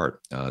big part.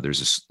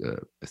 There's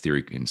a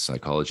theory in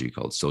psychology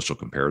called social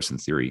comparison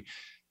theory,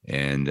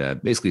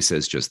 and basically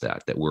says just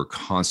that we're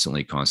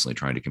constantly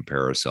trying to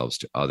compare ourselves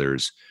to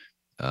others.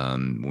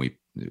 When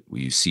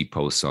you see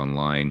posts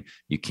online,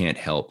 you can't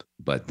help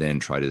but then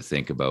try to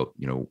think about,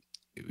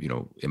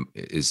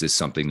 is this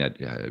something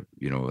that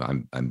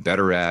I'm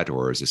better at,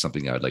 or is this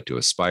something that I'd like to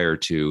aspire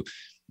to?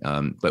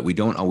 But we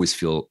don't always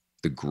feel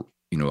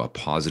a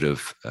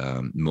positive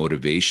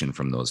motivation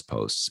from those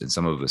posts, and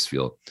some of us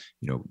feel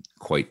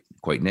quite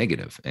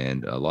negative,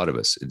 and a lot of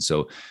us. And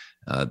so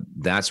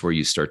that's where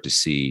you start to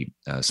see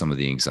some of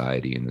the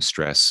anxiety and the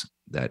stress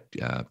that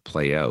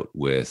play out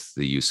with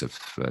the use of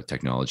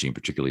technology, and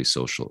particularly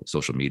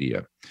social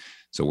media.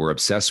 So we're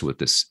obsessed with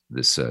this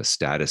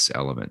status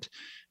element.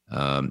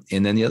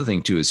 And then the other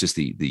thing too is just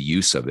the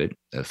use of it,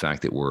 the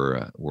fact that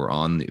we're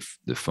on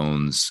the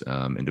phones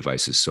and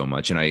devices so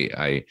much. And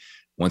I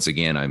once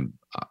again,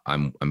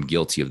 I'm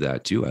guilty of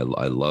that too.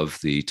 I love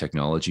the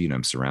technology and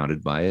I'm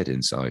surrounded by it,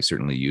 and so I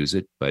certainly use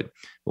it. But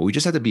we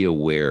just have to be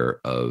aware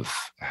of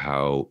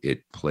how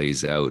it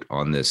plays out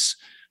on this,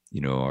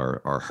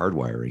 our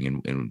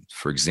hardwiring. And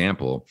for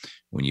example,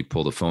 when you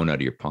pull the phone out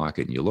of your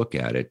pocket and you look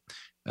at it,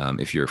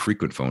 if you're a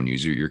frequent phone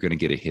user, you're going to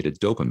get a hit of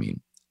dopamine.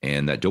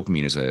 And that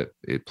dopamine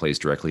it plays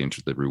directly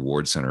into the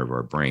reward center of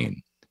our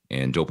brain.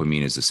 And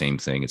dopamine is the same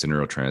thing. It's a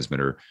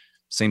neurotransmitter,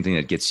 same thing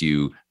that gets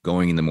you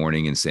going in the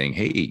morning and saying,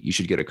 hey, you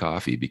should get a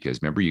coffee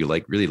because remember, you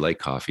really like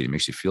coffee. It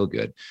makes you feel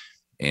good.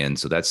 And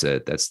so that's the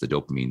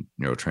dopamine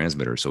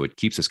neurotransmitter. So it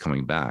keeps us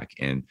coming back.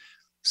 And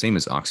same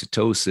as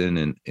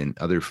oxytocin and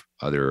other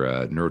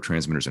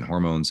neurotransmitters and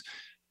hormones,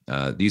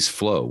 these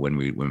flow when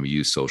we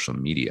use social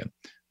media.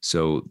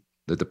 So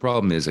the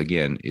problem is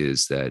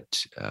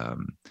that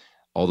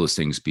all those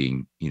things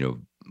being,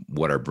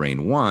 what our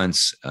brain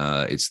wants,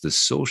 it's the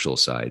social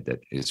side that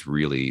is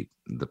really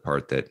the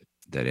part that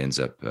ends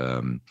up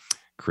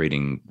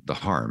creating the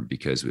harm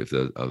because of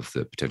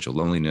the potential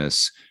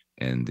loneliness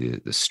and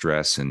the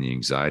stress and the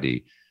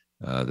anxiety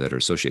that are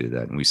associated with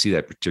that. And we see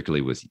that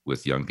particularly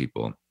with young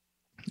people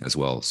as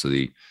well. So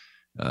the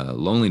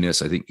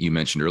loneliness, I think you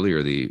mentioned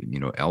earlier, the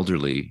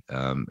elderly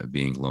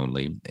being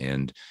lonely,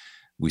 and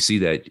we see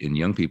that in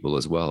young people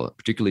as well.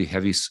 Particularly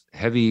heavy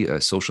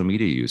social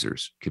media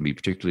users can be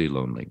particularly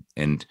lonely.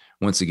 And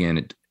once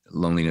again,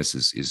 loneliness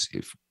is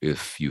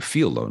if you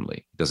feel lonely,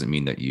 it doesn't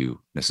mean that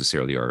you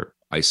necessarily are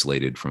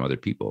isolated from other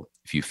people.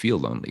 If you feel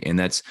lonely, and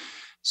that's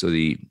so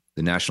the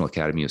National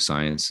Academy of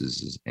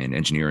Sciences and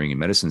Engineering and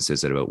Medicine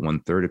says that about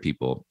 1/3 of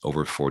people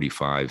over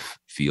 45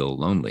 feel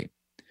lonely,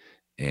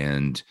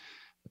 and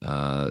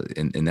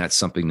that's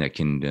something that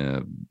can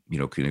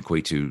can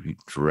equate to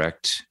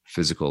direct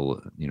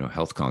physical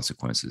health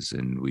consequences.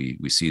 And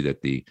we see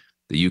that the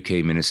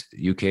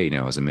UK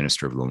now has a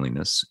minister of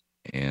loneliness,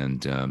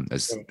 and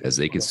as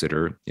they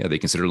consider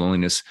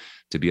loneliness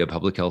to be a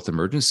public health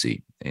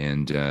emergency,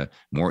 and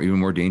even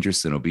more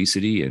dangerous than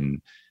obesity,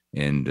 and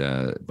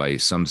by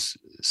some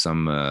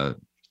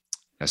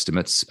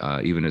estimates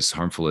even as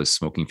harmful as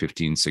smoking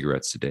 15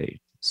 cigarettes a day.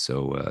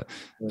 So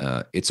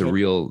it's a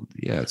real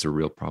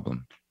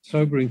problem.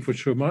 Sobering for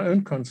sure. My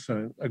own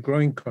concern, a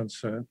growing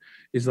concern,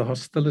 is the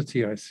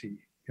hostility I see.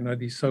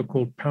 These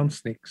so-called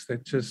pounceniks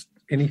that just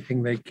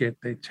anything they get,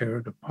 they tear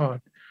it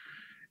apart.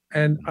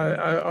 And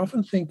I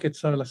often think it's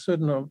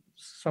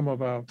some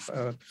of our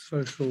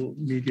social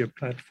media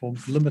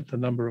platforms limit the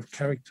number of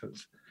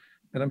characters.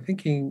 And I'm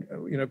thinking,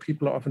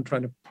 people are often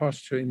trying to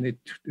posture in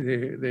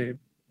their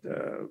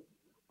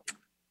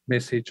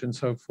message and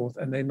so forth,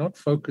 and they're not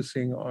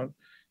focusing on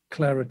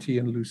clarity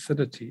and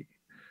lucidity.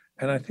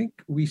 And I think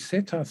we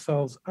set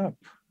ourselves up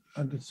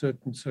under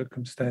certain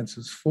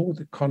circumstances for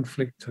the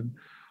conflict and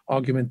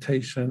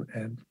argumentation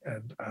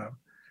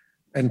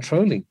and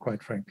trolling,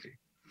 quite frankly.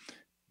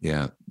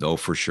 Yeah,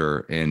 for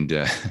sure. And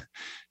I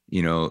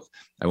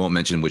won't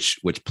mention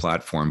which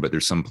platform, but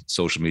there's some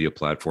social media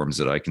platforms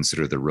that I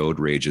consider the road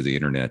rage of the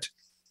internet.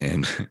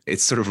 And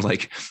it's sort of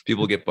like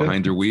people get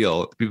behind the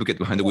wheel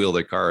of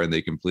their car and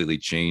they completely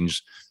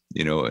change,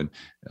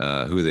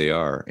 who they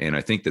are. And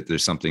I think that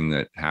there's something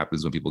that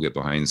happens when people get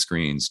behind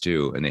screens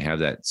too, and they have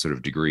that sort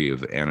of degree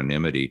of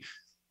anonymity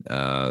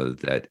and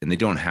they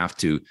don't have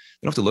to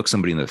look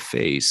somebody in the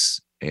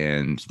face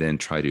and then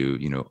try to,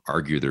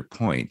 argue their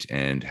point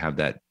and have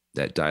that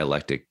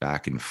dialectic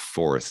back and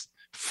forth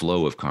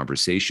flow of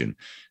conversation.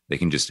 They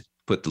can just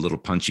put the little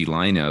punchy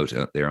line out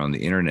there on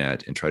the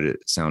internet and try to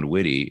sound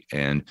witty.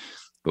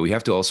 But we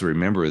have to also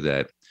remember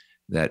that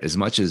as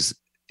much as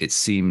it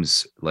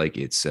seems like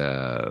it's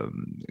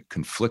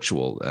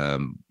conflictual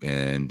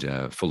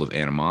and full of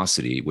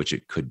animosity, which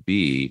it could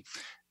be.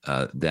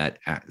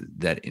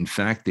 That in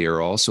fact they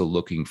are also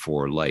looking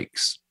for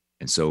likes,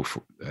 and so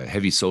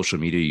heavy social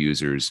media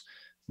users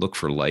look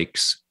for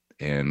likes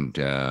and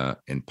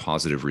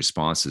positive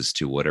responses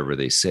to whatever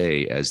they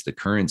say as the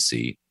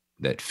currency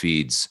that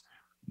feeds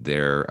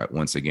their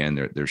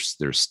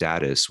their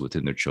status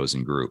within their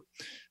chosen group.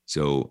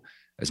 So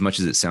as much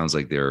as it sounds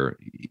like they're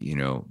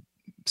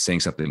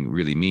saying something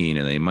really mean,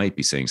 and they might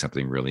be saying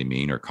something really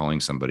mean or calling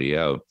somebody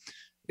out,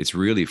 it's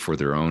really for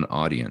their own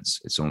audience.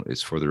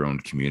 It's for their own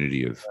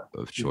community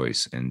of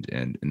choice, and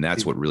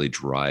that's what really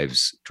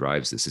drives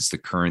this. It's the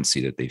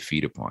currency that they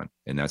feed upon,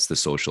 and that's the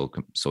social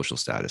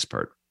status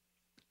part.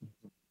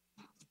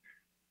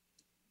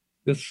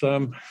 This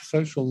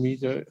social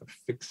media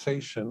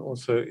fixation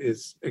also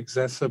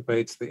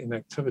exacerbates the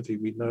inactivity.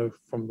 We know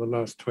from the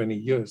last 20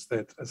 years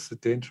that a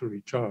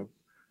sedentary job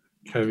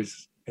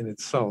carries in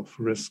itself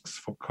risks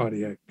for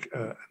cardiac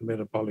and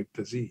metabolic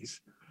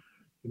disease.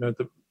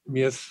 The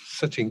mere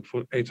sitting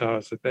for 8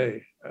 hours a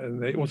day,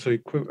 and they also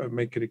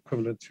make it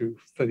equivalent to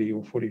 30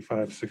 or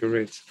 45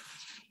 cigarettes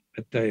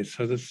a day.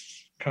 So this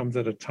comes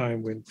at a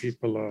time when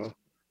people are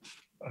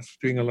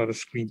doing a lot of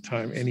screen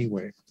time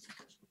anyway.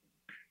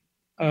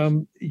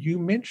 You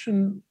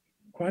mentioned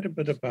quite a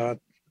bit about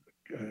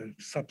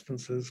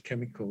substances,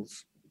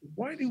 chemicals.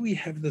 Why do we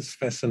have this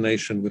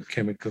fascination with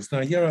chemicals?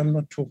 Now, here I'm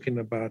not talking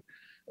about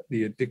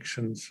the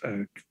addictions,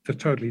 a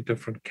totally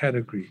different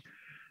category,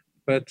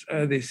 but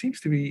there seems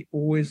to be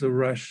always a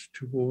rush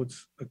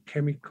towards a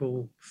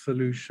chemical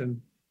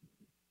solution,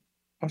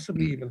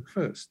 possibly even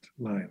first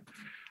line.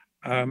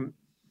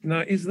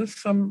 Now, is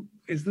this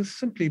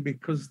simply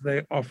because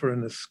they offer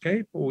an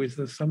escape, or is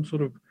there some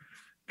sort of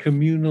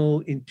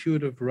communal,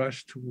 intuitive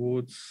rush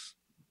towards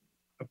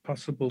a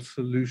possible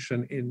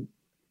solution in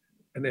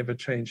an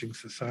ever-changing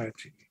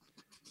society?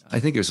 I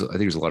think there's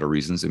a lot of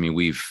reasons. I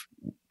mean,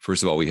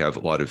 first of all, we have a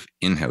lot of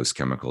in-house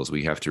chemicals.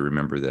 We have to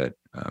remember that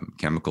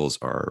chemicals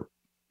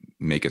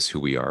make us who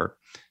we are,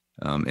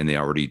 and they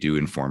already do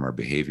inform our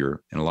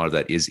behavior. And a lot of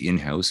that is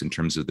in-house in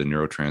terms of the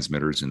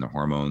neurotransmitters and the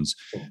hormones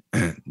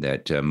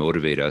that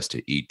motivate us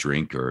to eat,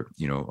 drink,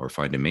 or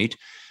find a mate.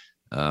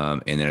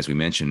 And then, as we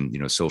mentioned,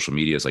 social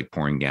media is like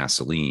pouring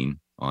gasoline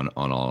on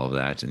all of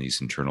that and these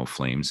internal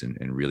flames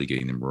and really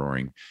getting them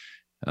roaring.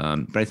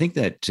 But I think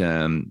that,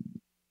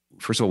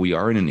 first of all, we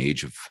are in an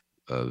age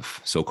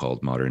of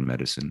so-called modern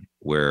medicine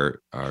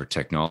where our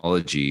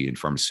technology and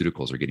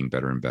pharmaceuticals are getting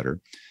better and better.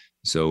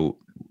 So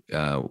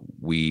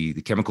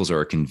the chemicals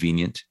are a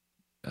convenient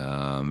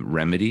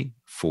remedy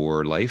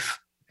for life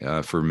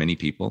for many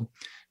people,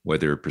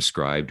 whether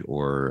prescribed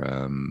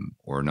or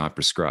not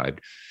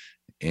prescribed.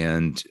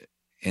 And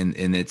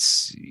it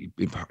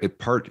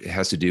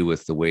has to do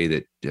with the way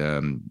that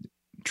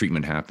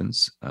treatment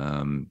happens.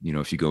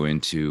 If you go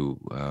into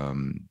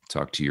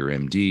talk to your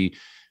MD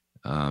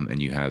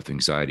and you have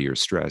anxiety or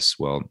stress,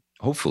 well,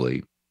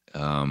 hopefully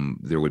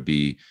there would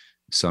be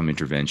some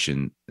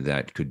intervention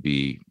that could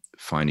be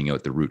finding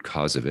out the root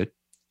cause of it,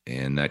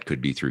 and that could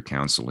be through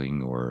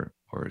counseling or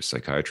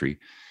psychiatry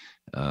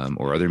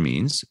or other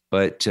means.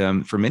 But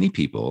for many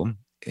people,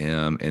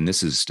 and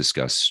this is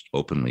discussed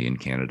openly in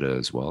Canada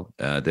as well,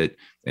 and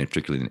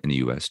particularly in the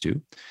US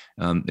too,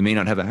 they may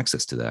not have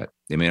access to that.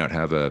 They may not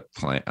have a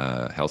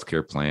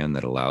healthcare plan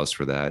that allows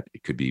for that.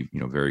 It could be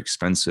very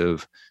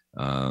expensive,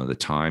 the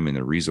time and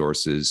the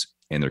resources,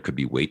 and there could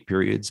be wait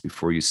periods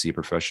before you see a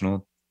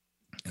professional,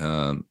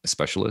 a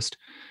specialist.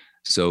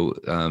 So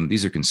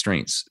these are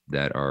constraints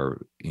that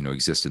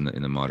exist in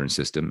the modern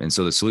system. And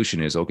so the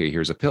solution is, okay,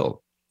 here's a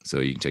pill. So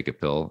you can take a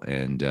pill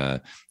and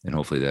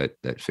hopefully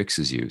that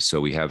fixes you. So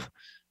we have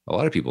a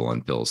lot of people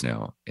on pills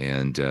now,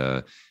 and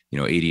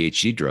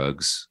ADHD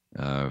drugs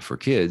for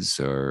kids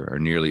are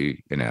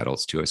nearly, and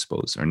adults too, I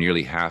suppose, are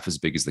nearly half as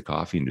big as the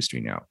coffee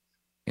industry now.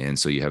 And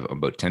so you have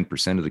about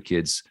 10% of the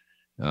kids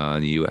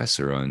in the US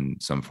are on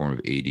some form of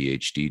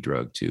ADHD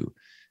drug too.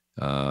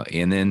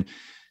 And then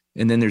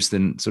there's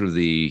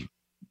the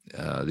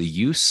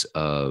use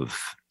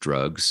of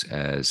drugs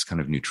as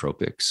kind of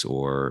nootropics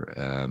or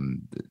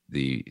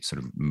the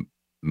sort of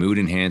mood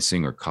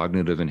enhancing or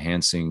cognitive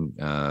enhancing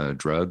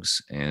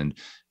drugs. And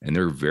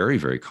they're very,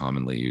 very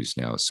commonly used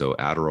now. So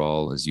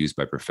Adderall is used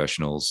by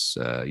professionals,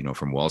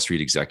 from Wall Street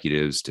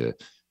executives to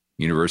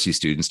university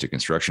students to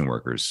construction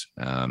workers,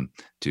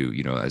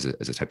 as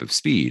a type of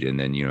speed. And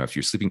then, if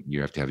you're sleeping,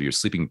 you have to have your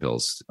sleeping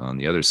pills on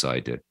the other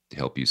side to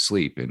help you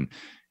sleep.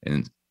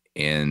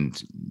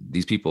 And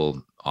these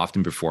people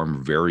often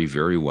perform very,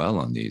 very well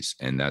on these.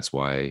 And that's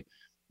why,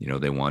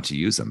 they want to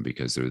use them,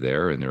 because they're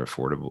there and they're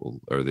affordable,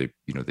 or they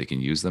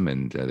can use them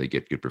and they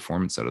get good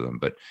performance out of them.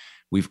 But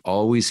we've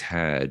always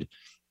had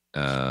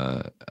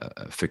a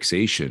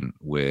fixation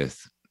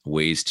with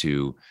ways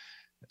to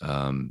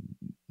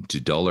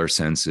dull our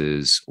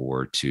senses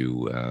or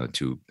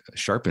to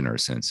sharpen our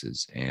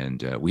senses.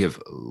 And we have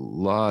a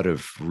lot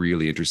of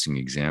really interesting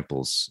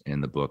examples in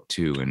the book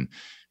too. And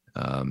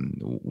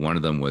one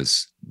of them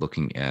was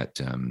looking at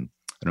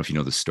don't know if you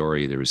know the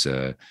story. There was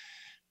the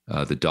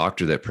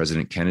doctor that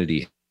President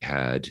Kennedy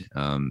had,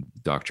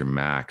 Dr.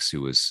 Max,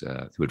 who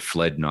had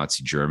fled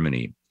Nazi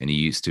Germany, and he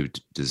used to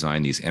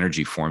design these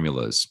energy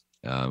formulas,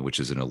 which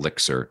is an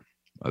elixir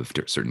of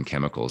certain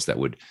chemicals that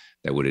would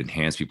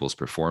enhance people's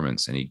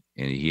performance. And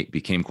he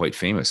became quite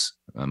famous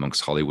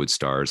amongst Hollywood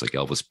stars like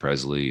Elvis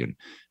Presley and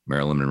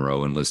Marilyn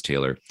Monroe and Liz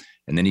Taylor.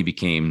 And then he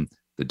became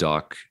the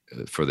doc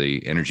for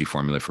the energy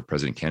formula for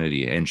President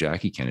Kennedy and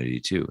Jackie Kennedy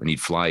too. And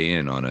he'd fly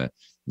in on a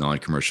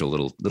non-commercial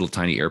little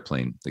tiny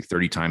airplane like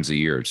 30 times a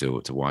year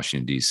to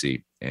Washington,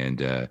 D.C. And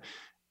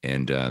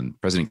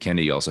President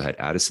Kennedy also had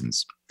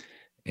Addison's,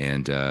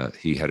 and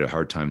he had a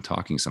hard time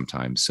talking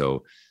sometimes.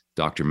 So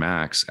Dr.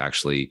 Max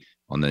actually,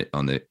 on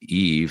the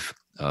eve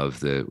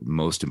of one of the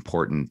most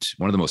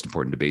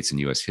important debates in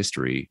U.S.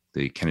 history,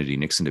 the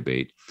Kennedy-Nixon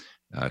debate,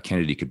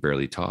 Kennedy could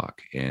barely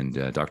talk, and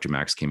Dr.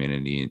 Max came in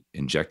and he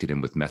injected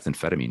him with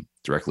methamphetamine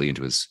directly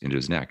into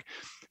his neck,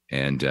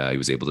 and he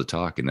was able to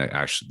talk. And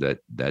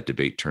that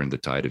debate turned the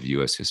tide of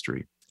U.S.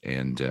 history.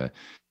 And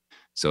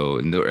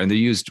so they're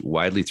used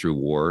widely through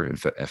war.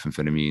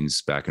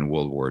 Amphetamines back in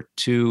World War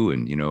II,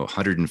 and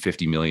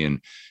 150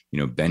 million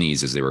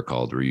bennies, as they were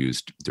called, were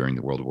used during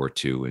the World War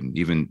II, and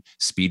even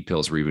speed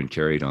pills were even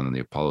carried on the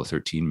Apollo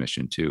 13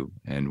 mission too,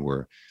 and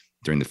were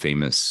during the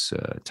famous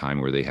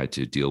time where they had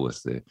to deal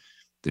with the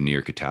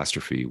near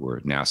catastrophe, where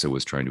NASA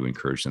was trying to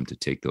encourage them to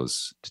take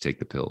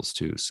the pills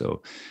too.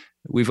 So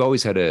we've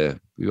always had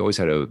a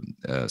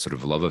sort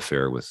of love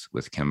affair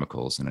with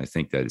chemicals, and I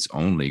think that it's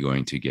only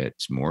going to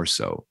get more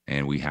so.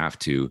 And we have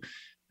to,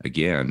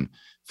 again,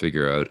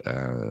 figure out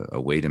a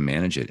way to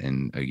manage it,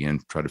 and again,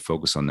 try to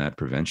focus on that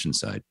prevention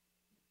side.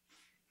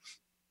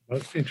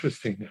 That's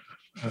interesting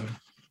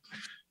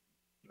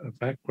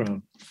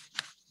background.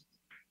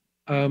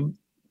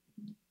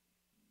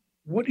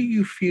 What do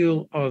you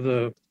feel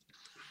are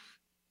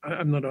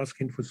I'm not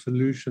asking for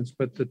solutions,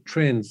 but the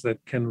trends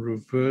that can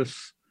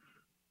reverse,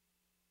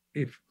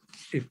 if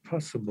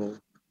possible,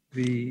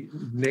 the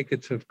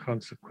negative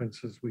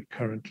consequences we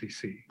currently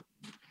see?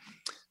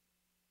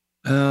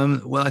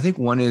 Well, I think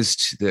one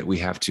is that we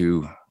have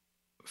to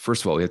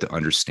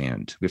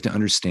understand. We have to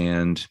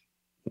understand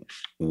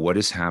what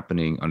is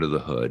happening under the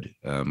hood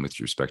with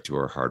respect to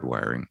our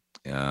hardwiring,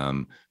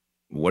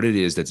 what it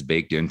is that's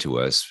baked into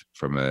us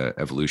from an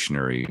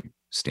evolutionary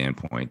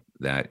standpoint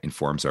that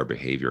informs our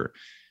behavior,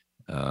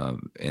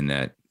 and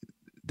that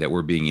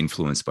we're being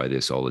influenced by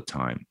this all the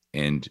time.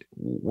 And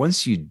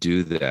once you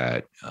do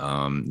that,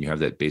 you have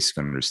that basic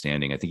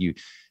understanding. I think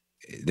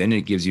then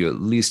it gives you at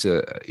least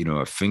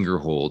a finger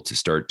hold to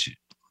start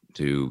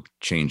to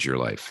change your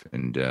life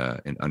and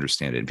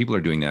understand it. And people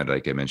are doing that,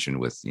 like I mentioned,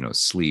 with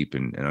sleep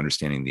and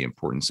understanding the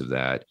importance of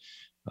that.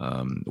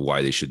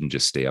 Why they shouldn't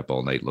just stay up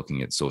all night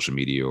looking at social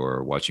media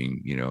or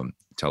watching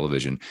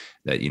television.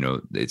 That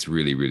it's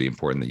really, really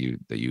important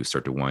that you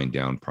start to wind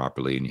down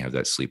properly and you have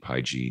that sleep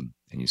hygiene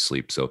and you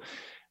sleep. So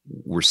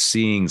we're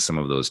seeing some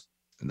of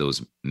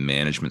those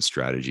management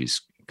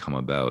strategies come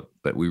about,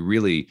 but we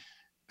really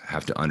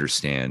have to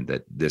understand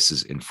that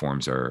this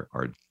informs our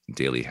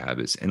daily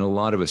habits, and a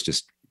lot of us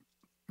just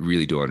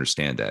really don't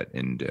understand that.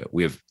 And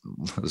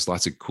there's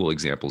lots of cool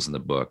examples in the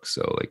book.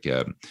 So like,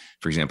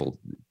 for example,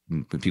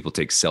 when people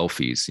take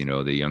selfies,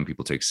 the young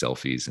people take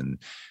selfies, and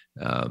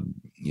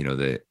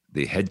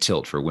the head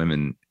tilt for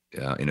women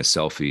in a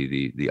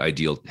selfie, the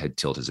ideal head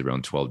tilt is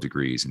around 12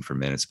 degrees, and for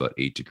men it's about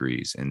 8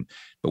 degrees.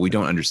 But we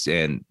don't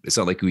understand. It's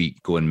not like we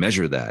go and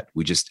measure that.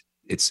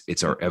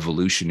 It's our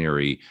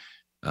evolutionary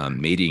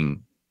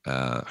mating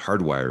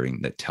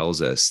hardwiring that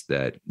tells us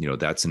that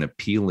that's an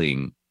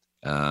appealing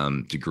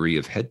degree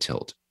of head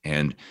tilt.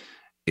 And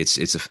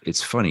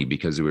it's funny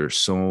because there are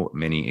so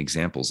many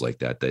examples like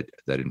that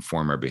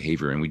inform our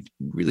behavior, and we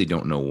really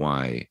don't know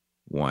why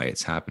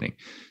it's happening.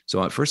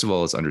 So first of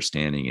all, it's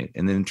understanding it.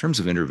 And then in terms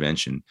of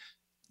intervention,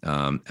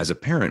 as a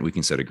parent, we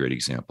can set a great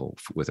example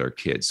with our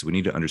kids. So we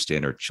need to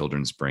understand our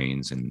children's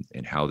brains and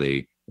how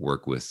they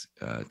work with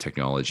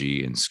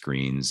technology and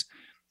screens.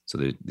 So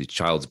the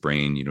child's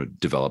brain,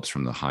 develops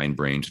from the hind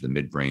brain to the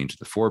midbrain to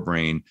the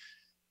forebrain.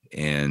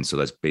 And so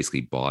that's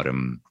basically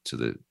bottom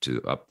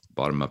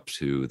up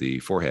to the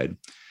forehead.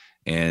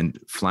 And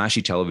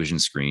flashy television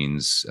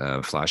screens,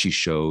 flashy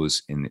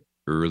shows in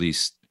early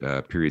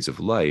periods of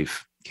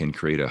life can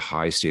create a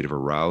high state of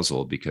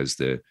arousal because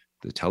the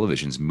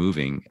television's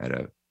moving at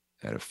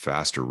a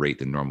faster rate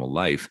than normal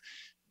life.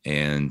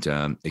 And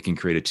it can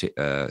create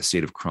a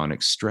state of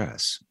chronic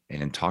stress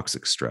and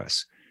toxic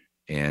stress.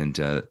 And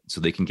so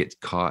they can get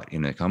caught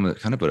in a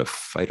kind of a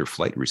fight or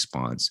flight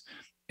response.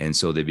 And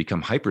so they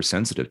become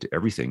hypersensitive to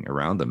everything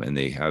around them, and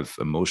they have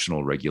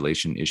emotional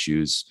regulation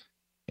issues,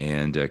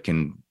 and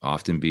can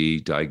often be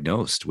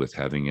diagnosed with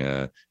having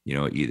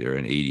either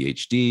an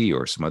ADHD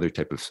or some other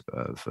type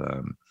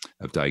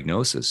of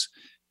diagnosis.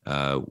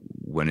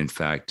 When in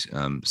fact,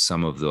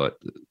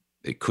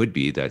 it could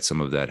be that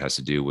some of that has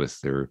to do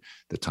with the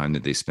time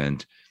that they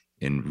spend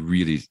in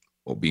really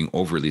being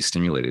overly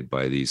stimulated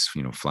by these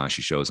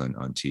flashy shows on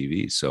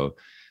TV. So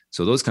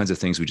those kinds of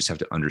things we just have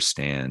to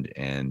understand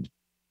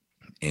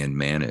and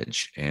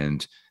manage.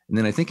 And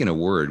then I think, in a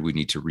word, we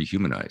need to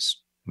rehumanize.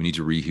 We need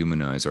to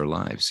rehumanize our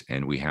lives,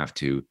 and we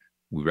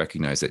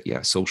recognize that,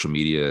 yeah, social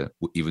media,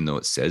 even though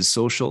it says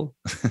social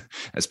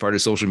as part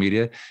of social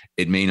media,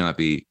 it may not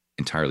be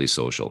entirely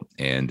social.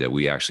 And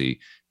we actually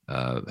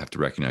have to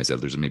recognize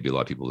that there's maybe a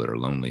lot of people that are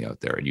lonely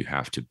out there, and you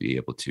have to be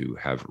able to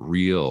have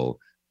real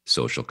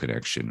social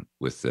connection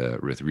with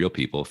real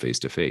people face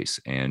to face.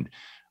 And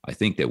I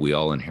think that we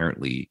all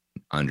inherently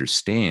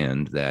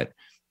understand that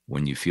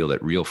when you feel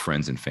that real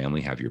friends and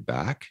family have your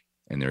back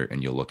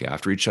and you'll look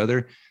after each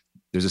other,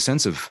 there's a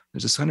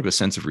kind of a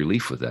sense of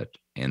relief with that.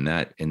 And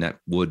that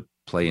would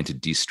play into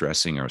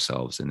de-stressing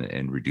ourselves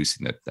and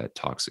reducing that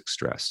toxic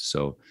stress.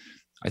 So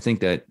I think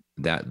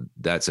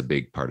that's a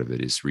big part of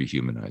it, is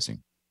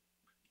rehumanizing.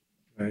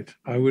 Right.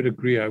 I would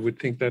agree. I would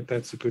think that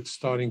that's a good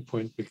starting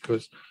point,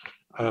 because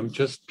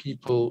just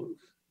people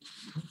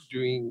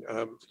doing,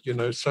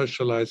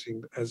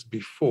 socializing as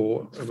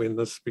before, when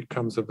this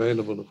becomes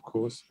available, of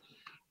course,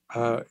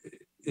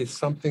 is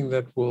something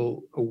that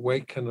will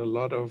awaken a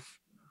lot of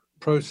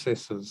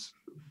processes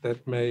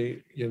that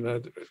may,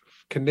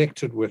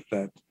 connected with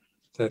that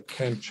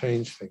can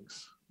change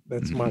things.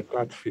 That's my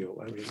gut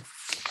feel. I mean,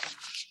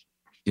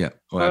 yeah,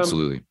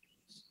 absolutely.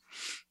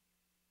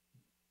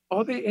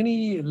 Are there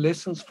any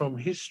lessons from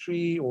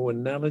history or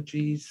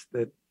analogies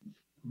that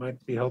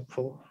might be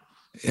helpful?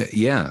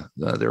 Yeah,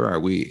 there are.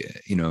 We,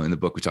 in the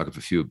book, we talk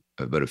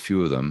about a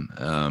few of them.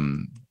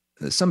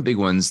 Some big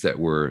ones that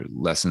were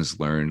lessons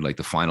learned, like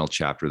the final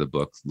chapter of the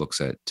book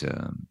looks at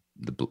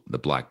the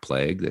Black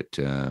Plague that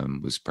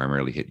was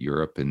primarily hit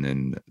Europe, and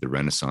then the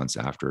Renaissance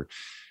after,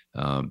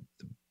 and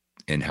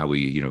how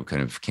we,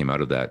 kind of came out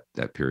of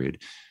that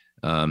period.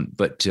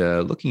 But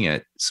looking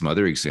at some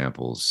other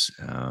examples,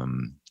 I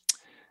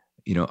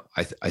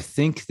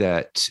think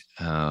that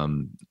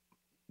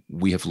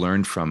we've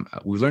learned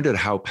at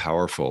how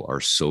powerful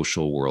our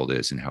social world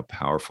is and how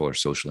powerful our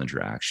social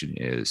interaction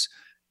is.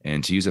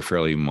 And to use a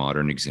fairly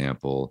modern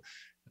example,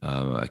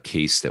 a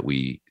case that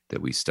we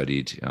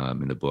studied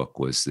in the book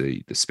was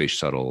the Space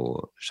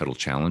Shuttle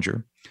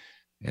Challenger.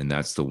 And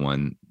that's the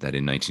one that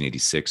in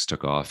 1986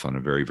 took off on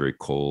a very, very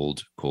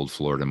cold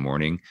Florida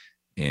morning,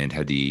 and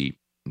had the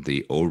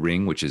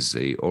O-ring, which is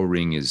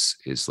O-ring is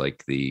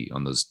like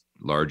on those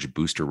large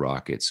booster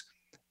rockets,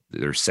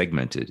 they're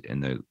segmented,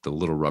 and the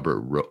little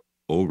rubber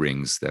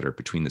O-rings that are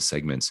between the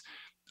segments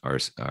are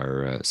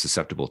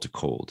susceptible to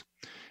cold.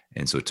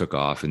 And so it took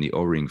off, and the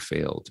O-ring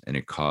failed, and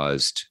it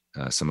caused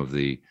some of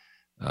the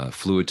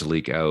fluid to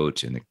leak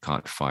out, and it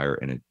caught fire.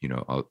 And it,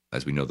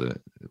 as we know the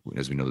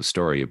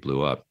story, it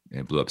blew up. And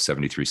it blew up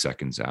 73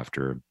 seconds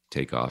after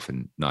takeoff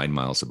and 9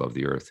 miles above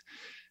the Earth.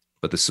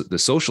 But the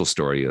social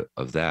story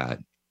of that,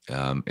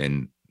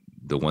 and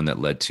the one that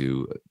led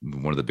to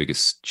one of the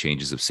biggest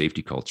changes of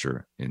safety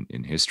culture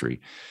in history,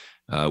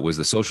 was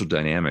the social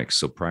dynamics.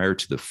 So prior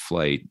to the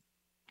flight,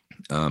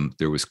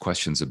 there was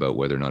questions about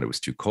whether or not it was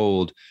too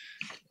cold,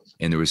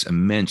 and there was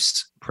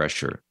immense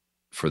pressure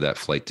for that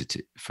flight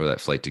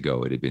to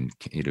go. It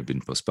had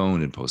been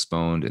postponed, and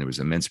there was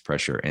immense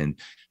pressure. And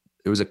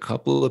there was a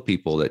couple of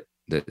people that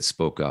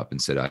spoke up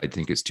and said, "I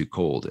think it's too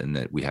cold, and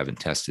that we haven't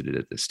tested it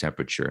at this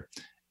temperature."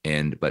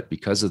 But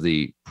because of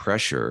the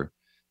pressure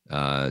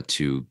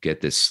to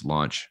get this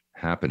launch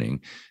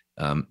happening,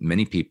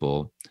 many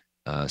people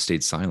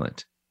stayed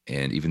silent,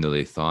 and even though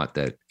they thought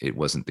that it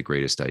wasn't the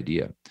greatest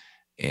idea,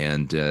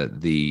 and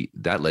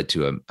that led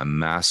to a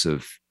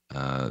massive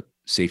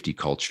safety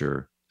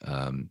culture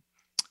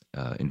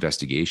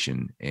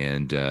investigation.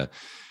 And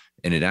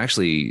it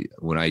actually,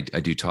 when I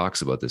do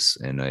talks about this,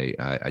 and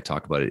I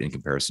talk about it in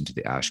comparison to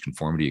the Asch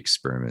conformity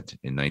experiment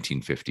in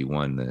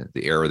 1951,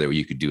 the era that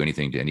you could do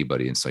anything to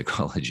anybody in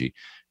psychology.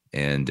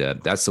 And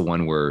that's the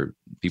one where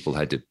people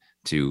had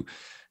to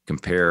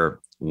compare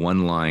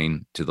one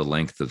line to the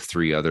length of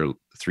three other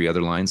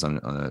lines on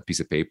a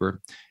piece of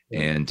paper.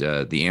 And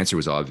the answer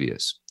was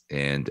obvious.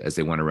 And as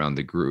they went around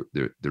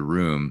the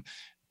room,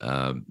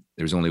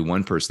 there was only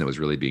one person that was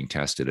really being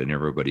tested, and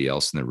everybody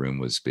else in the room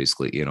was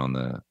basically in on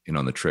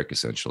the trick,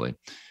 essentially.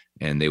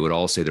 And they would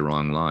all say the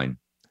wrong line,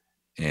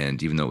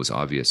 and even though it was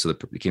obvious. So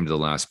it came to the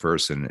last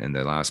person, and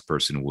the last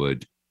person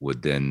would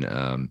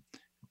then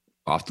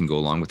often go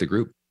along with the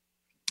group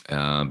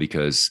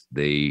because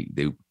they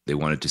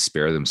wanted to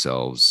spare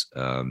themselves,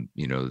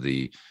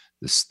 the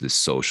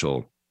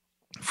social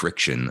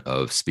friction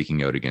of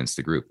speaking out against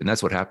the group. And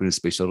that's what happened to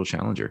Space Shuttle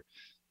Challenger,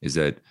 is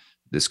that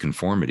this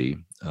conformity,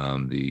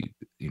 the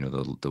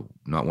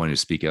not wanting to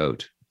speak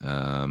out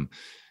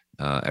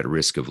at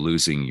risk of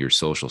losing your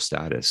social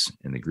status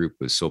in the group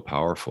was so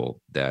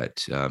powerful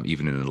that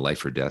even in a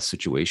life or death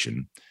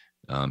situation,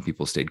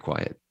 people stayed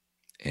quiet.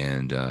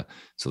 And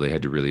so they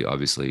had to really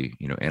obviously,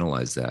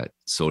 analyze that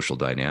social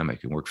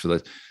dynamic and work for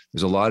that.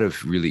 There's a lot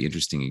of really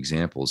interesting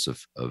examples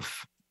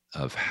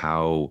of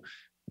how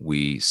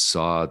we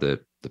saw the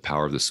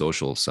power of the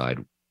social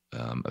side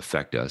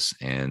affect us,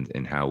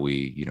 and how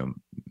we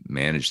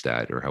manage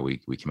that, or how we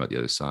came out the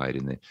other side.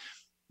 And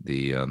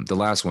the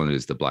last one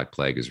is the Black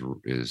Plague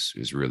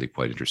is really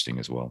quite interesting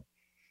as well.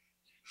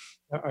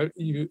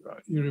 You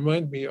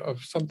remind me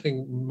of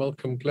something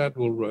Malcolm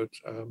Gladwell wrote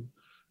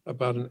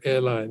about an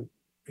airline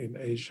in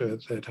Asia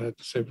that had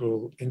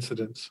several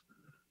incidents,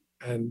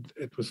 and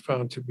it was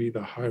found to be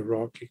the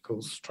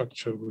hierarchical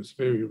structure was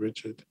very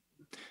rigid.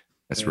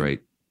 That's right.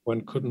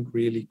 One couldn't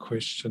really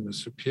question the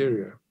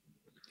superior.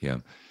 Yeah,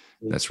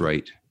 that's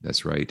right.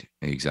 That's right.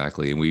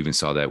 Exactly. And we even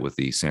saw that with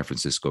the San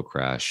Francisco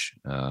crash,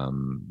 a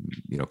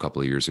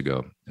couple of years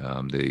ago.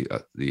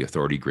 The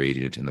authority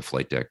gradient in the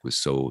flight deck was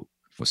so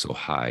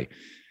high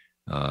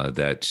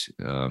that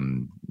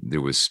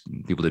there was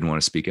people didn't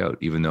want to speak out,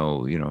 even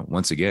though,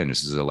 once again,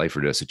 this is a life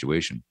or death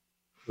situation.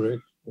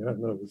 Correct. Yeah,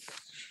 no, with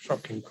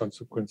shocking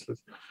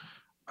consequences.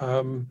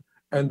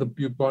 And the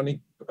bubonic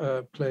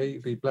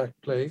plague, the Black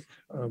Plague,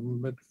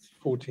 mid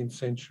 14th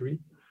century,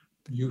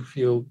 you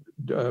feel,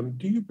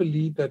 do you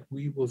believe that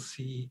we will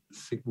see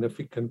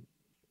significant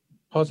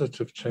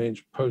positive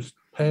change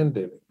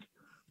post-pandemic,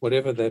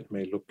 whatever that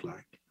may look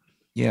like?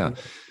 Yeah,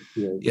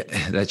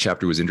 that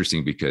chapter was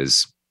interesting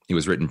because it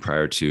was written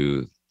prior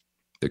to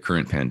the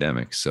current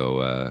pandemic.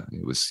 So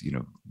it was,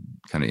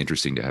 kind of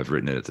interesting to have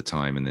written it at the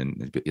time and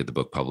then get the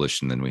book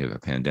published, and then we have a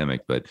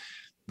pandemic. But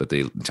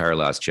the entire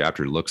last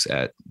chapter looks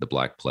at the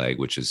Black Plague,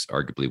 which is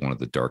arguably one of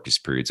the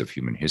darkest periods of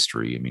human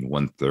history. I mean,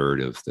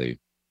 1/3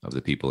 of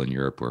the people in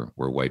Europe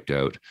were wiped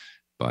out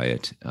by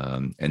it.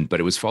 But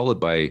it was followed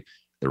by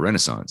the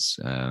Renaissance,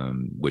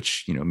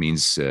 which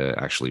means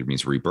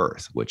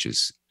rebirth, which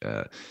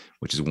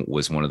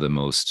was one of the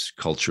most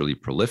culturally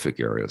prolific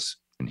eras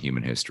in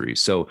human history.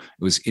 So it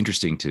was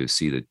interesting to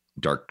see the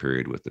dark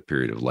period with the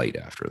period of light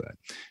after that.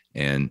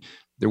 And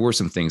there were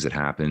some things that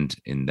happened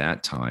in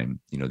that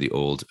time. The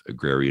old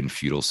agrarian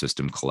feudal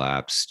system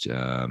collapsed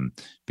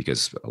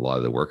because a lot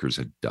of the workers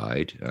had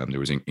died. There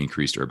was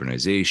increased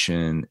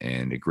urbanization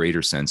and a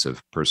greater sense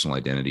of personal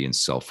identity and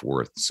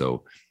self-worth.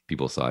 So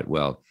people thought,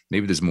 well,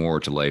 maybe there's more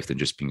to life than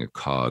just being a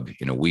cog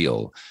in a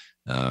wheel.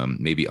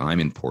 Maybe I'm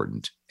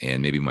important,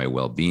 and maybe my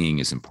well-being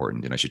is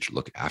important, and I should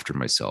look after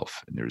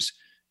myself. And there's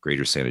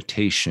greater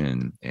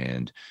sanitation,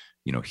 and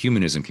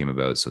humanism came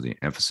about. So the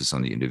emphasis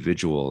on the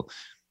individual.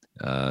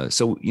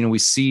 So we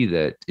see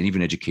that, and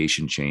even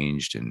education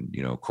changed, and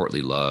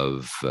courtly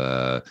love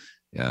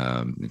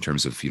in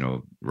terms of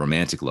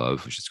romantic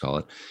love, we should call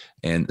it,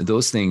 and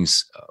those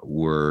things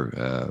were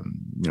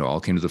all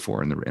came to the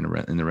fore in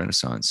the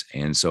Renaissance.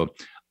 And so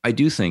I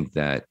do think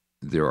that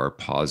there are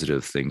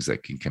positive things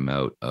that can come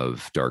out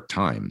of dark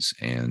times,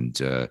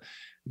 and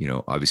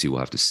obviously we'll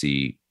have to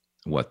see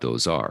what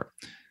those are.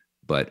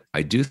 But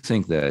I do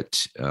think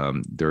that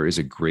there is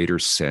a greater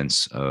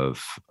sense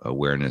of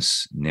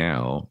awareness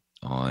now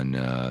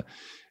on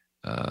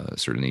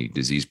certainly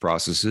disease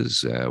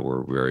processes.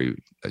 We're very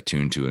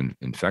attuned to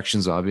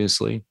infections,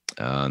 obviously.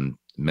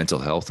 Mental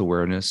health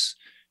awareness.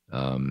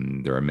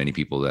 There are many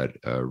people that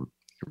are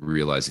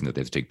realizing that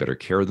they have to take better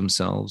care of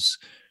themselves.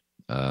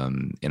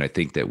 And I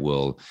think that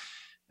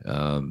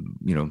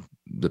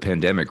the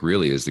pandemic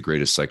really is the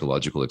greatest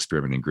psychological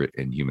experiment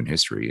in human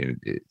history,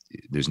 and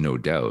there's no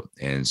doubt.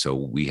 And so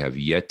we have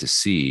yet to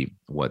see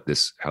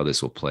how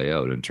this will play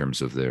out in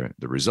terms of the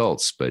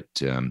results, but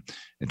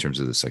in terms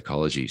of the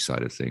psychology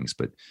side of things.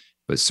 But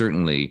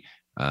certainly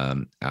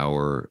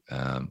our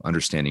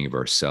understanding of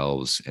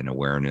ourselves and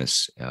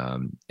awareness,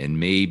 and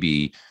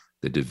maybe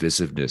the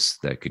divisiveness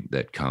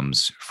that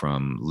comes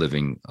from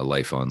living a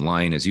life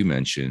online, as you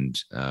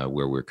mentioned,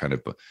 where we're kind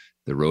of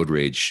the road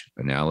rage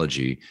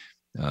analogy.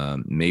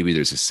 Maybe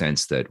there's a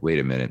sense that, wait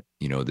a minute,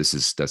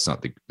 that's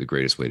not the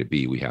greatest way to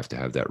be. We have to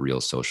have that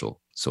real social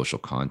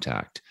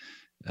contact,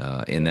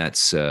 and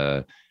that's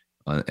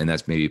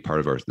maybe part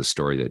of the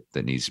story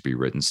that needs to be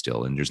written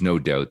still. And there's no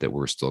doubt that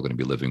we're still going to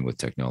be living with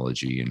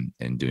technology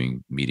and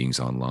doing meetings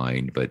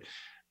online, but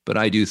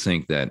I do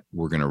think that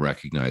we're going to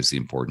recognize the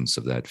importance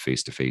of that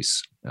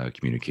face-to-face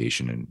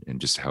communication and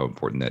just how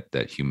important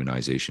that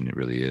humanization it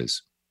really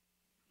is.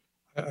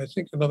 I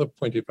think another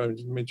point, if I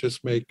may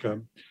just make,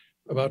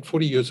 about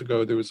 40 years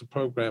ago, there was a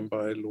program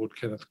by Lord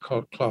Kenneth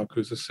Clark,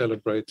 who's a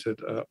celebrated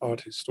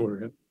art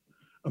historian,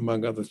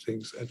 among other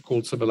things, and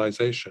called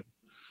Civilization.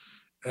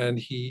 And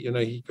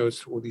he goes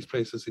to all these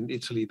places in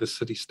Italy. The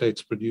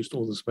city-states produced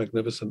all this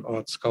magnificent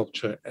art,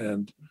 sculpture,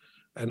 and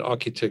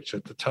architecture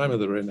at the time of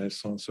the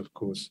Renaissance, of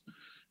course.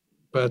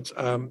 But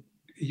and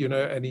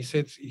he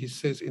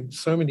says in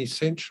so many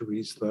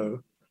centuries,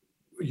 though,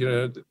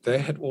 they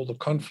had all the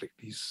conflict.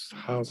 These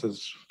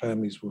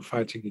families were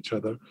fighting each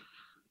other.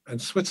 And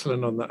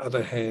Switzerland, on the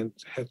other hand,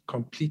 had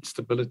complete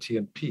stability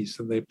and peace,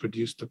 and they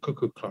produced the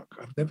cuckoo clock.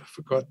 I've never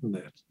forgotten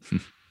that.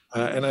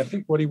 And I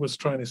think what he was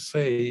trying to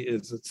say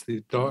is it's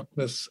the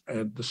darkness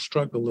and the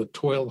struggle, the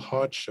toil,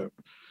 hardship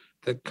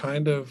that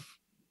kind of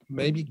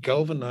maybe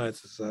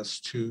galvanizes us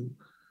to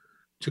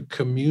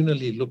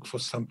communally look for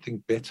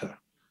something better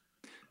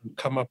and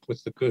come up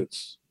with the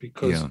goods,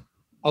 because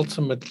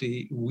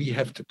ultimately we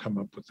have to come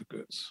up with the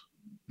goods.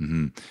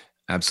 Mm-hmm.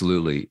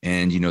 Absolutely.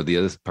 And, the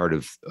other part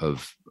of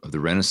the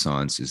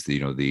Renaissance is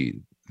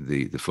the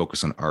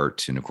focus on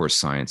art and, of course,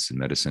 science and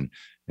medicine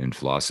and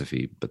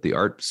philosophy. But the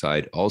art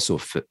side also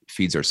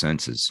feeds our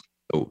senses.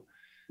 Oh,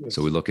 Yes.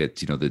 So we look at,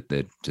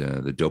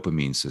 the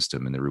dopamine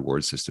system and the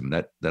reward system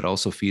that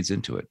also feeds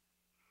into it.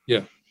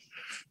 Yeah.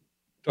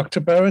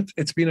 Dr. Barrett,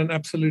 it's been an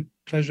absolute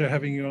pleasure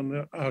having you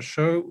on our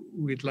show.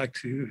 We'd like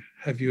to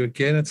have you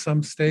again at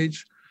some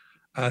stage.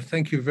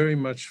 Thank you very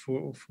much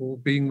for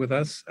being with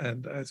us,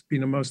 and it's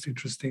been a most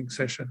interesting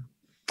session.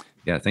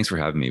 Yeah, thanks for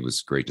having me. It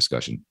was a great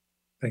discussion.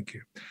 Thank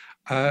you.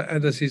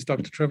 And this is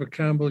Dr. Trevor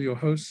Campbell, your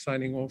host,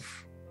 signing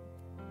off.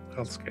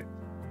 Healthscape.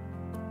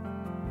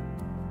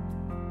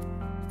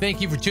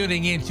 Thank you for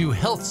tuning in to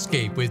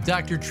Healthscape with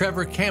Dr.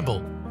 Trevor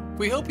Campbell.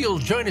 We hope you'll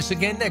join us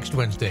again next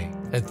Wednesday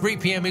at 3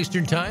 p.m.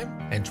 Eastern Time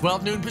and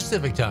 12 noon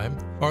Pacific Time,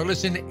 or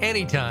listen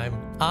anytime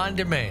on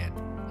demand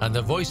on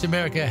the Voice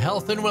America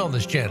Health and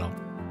Wellness Channel.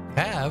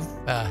 Have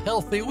a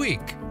healthy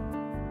week.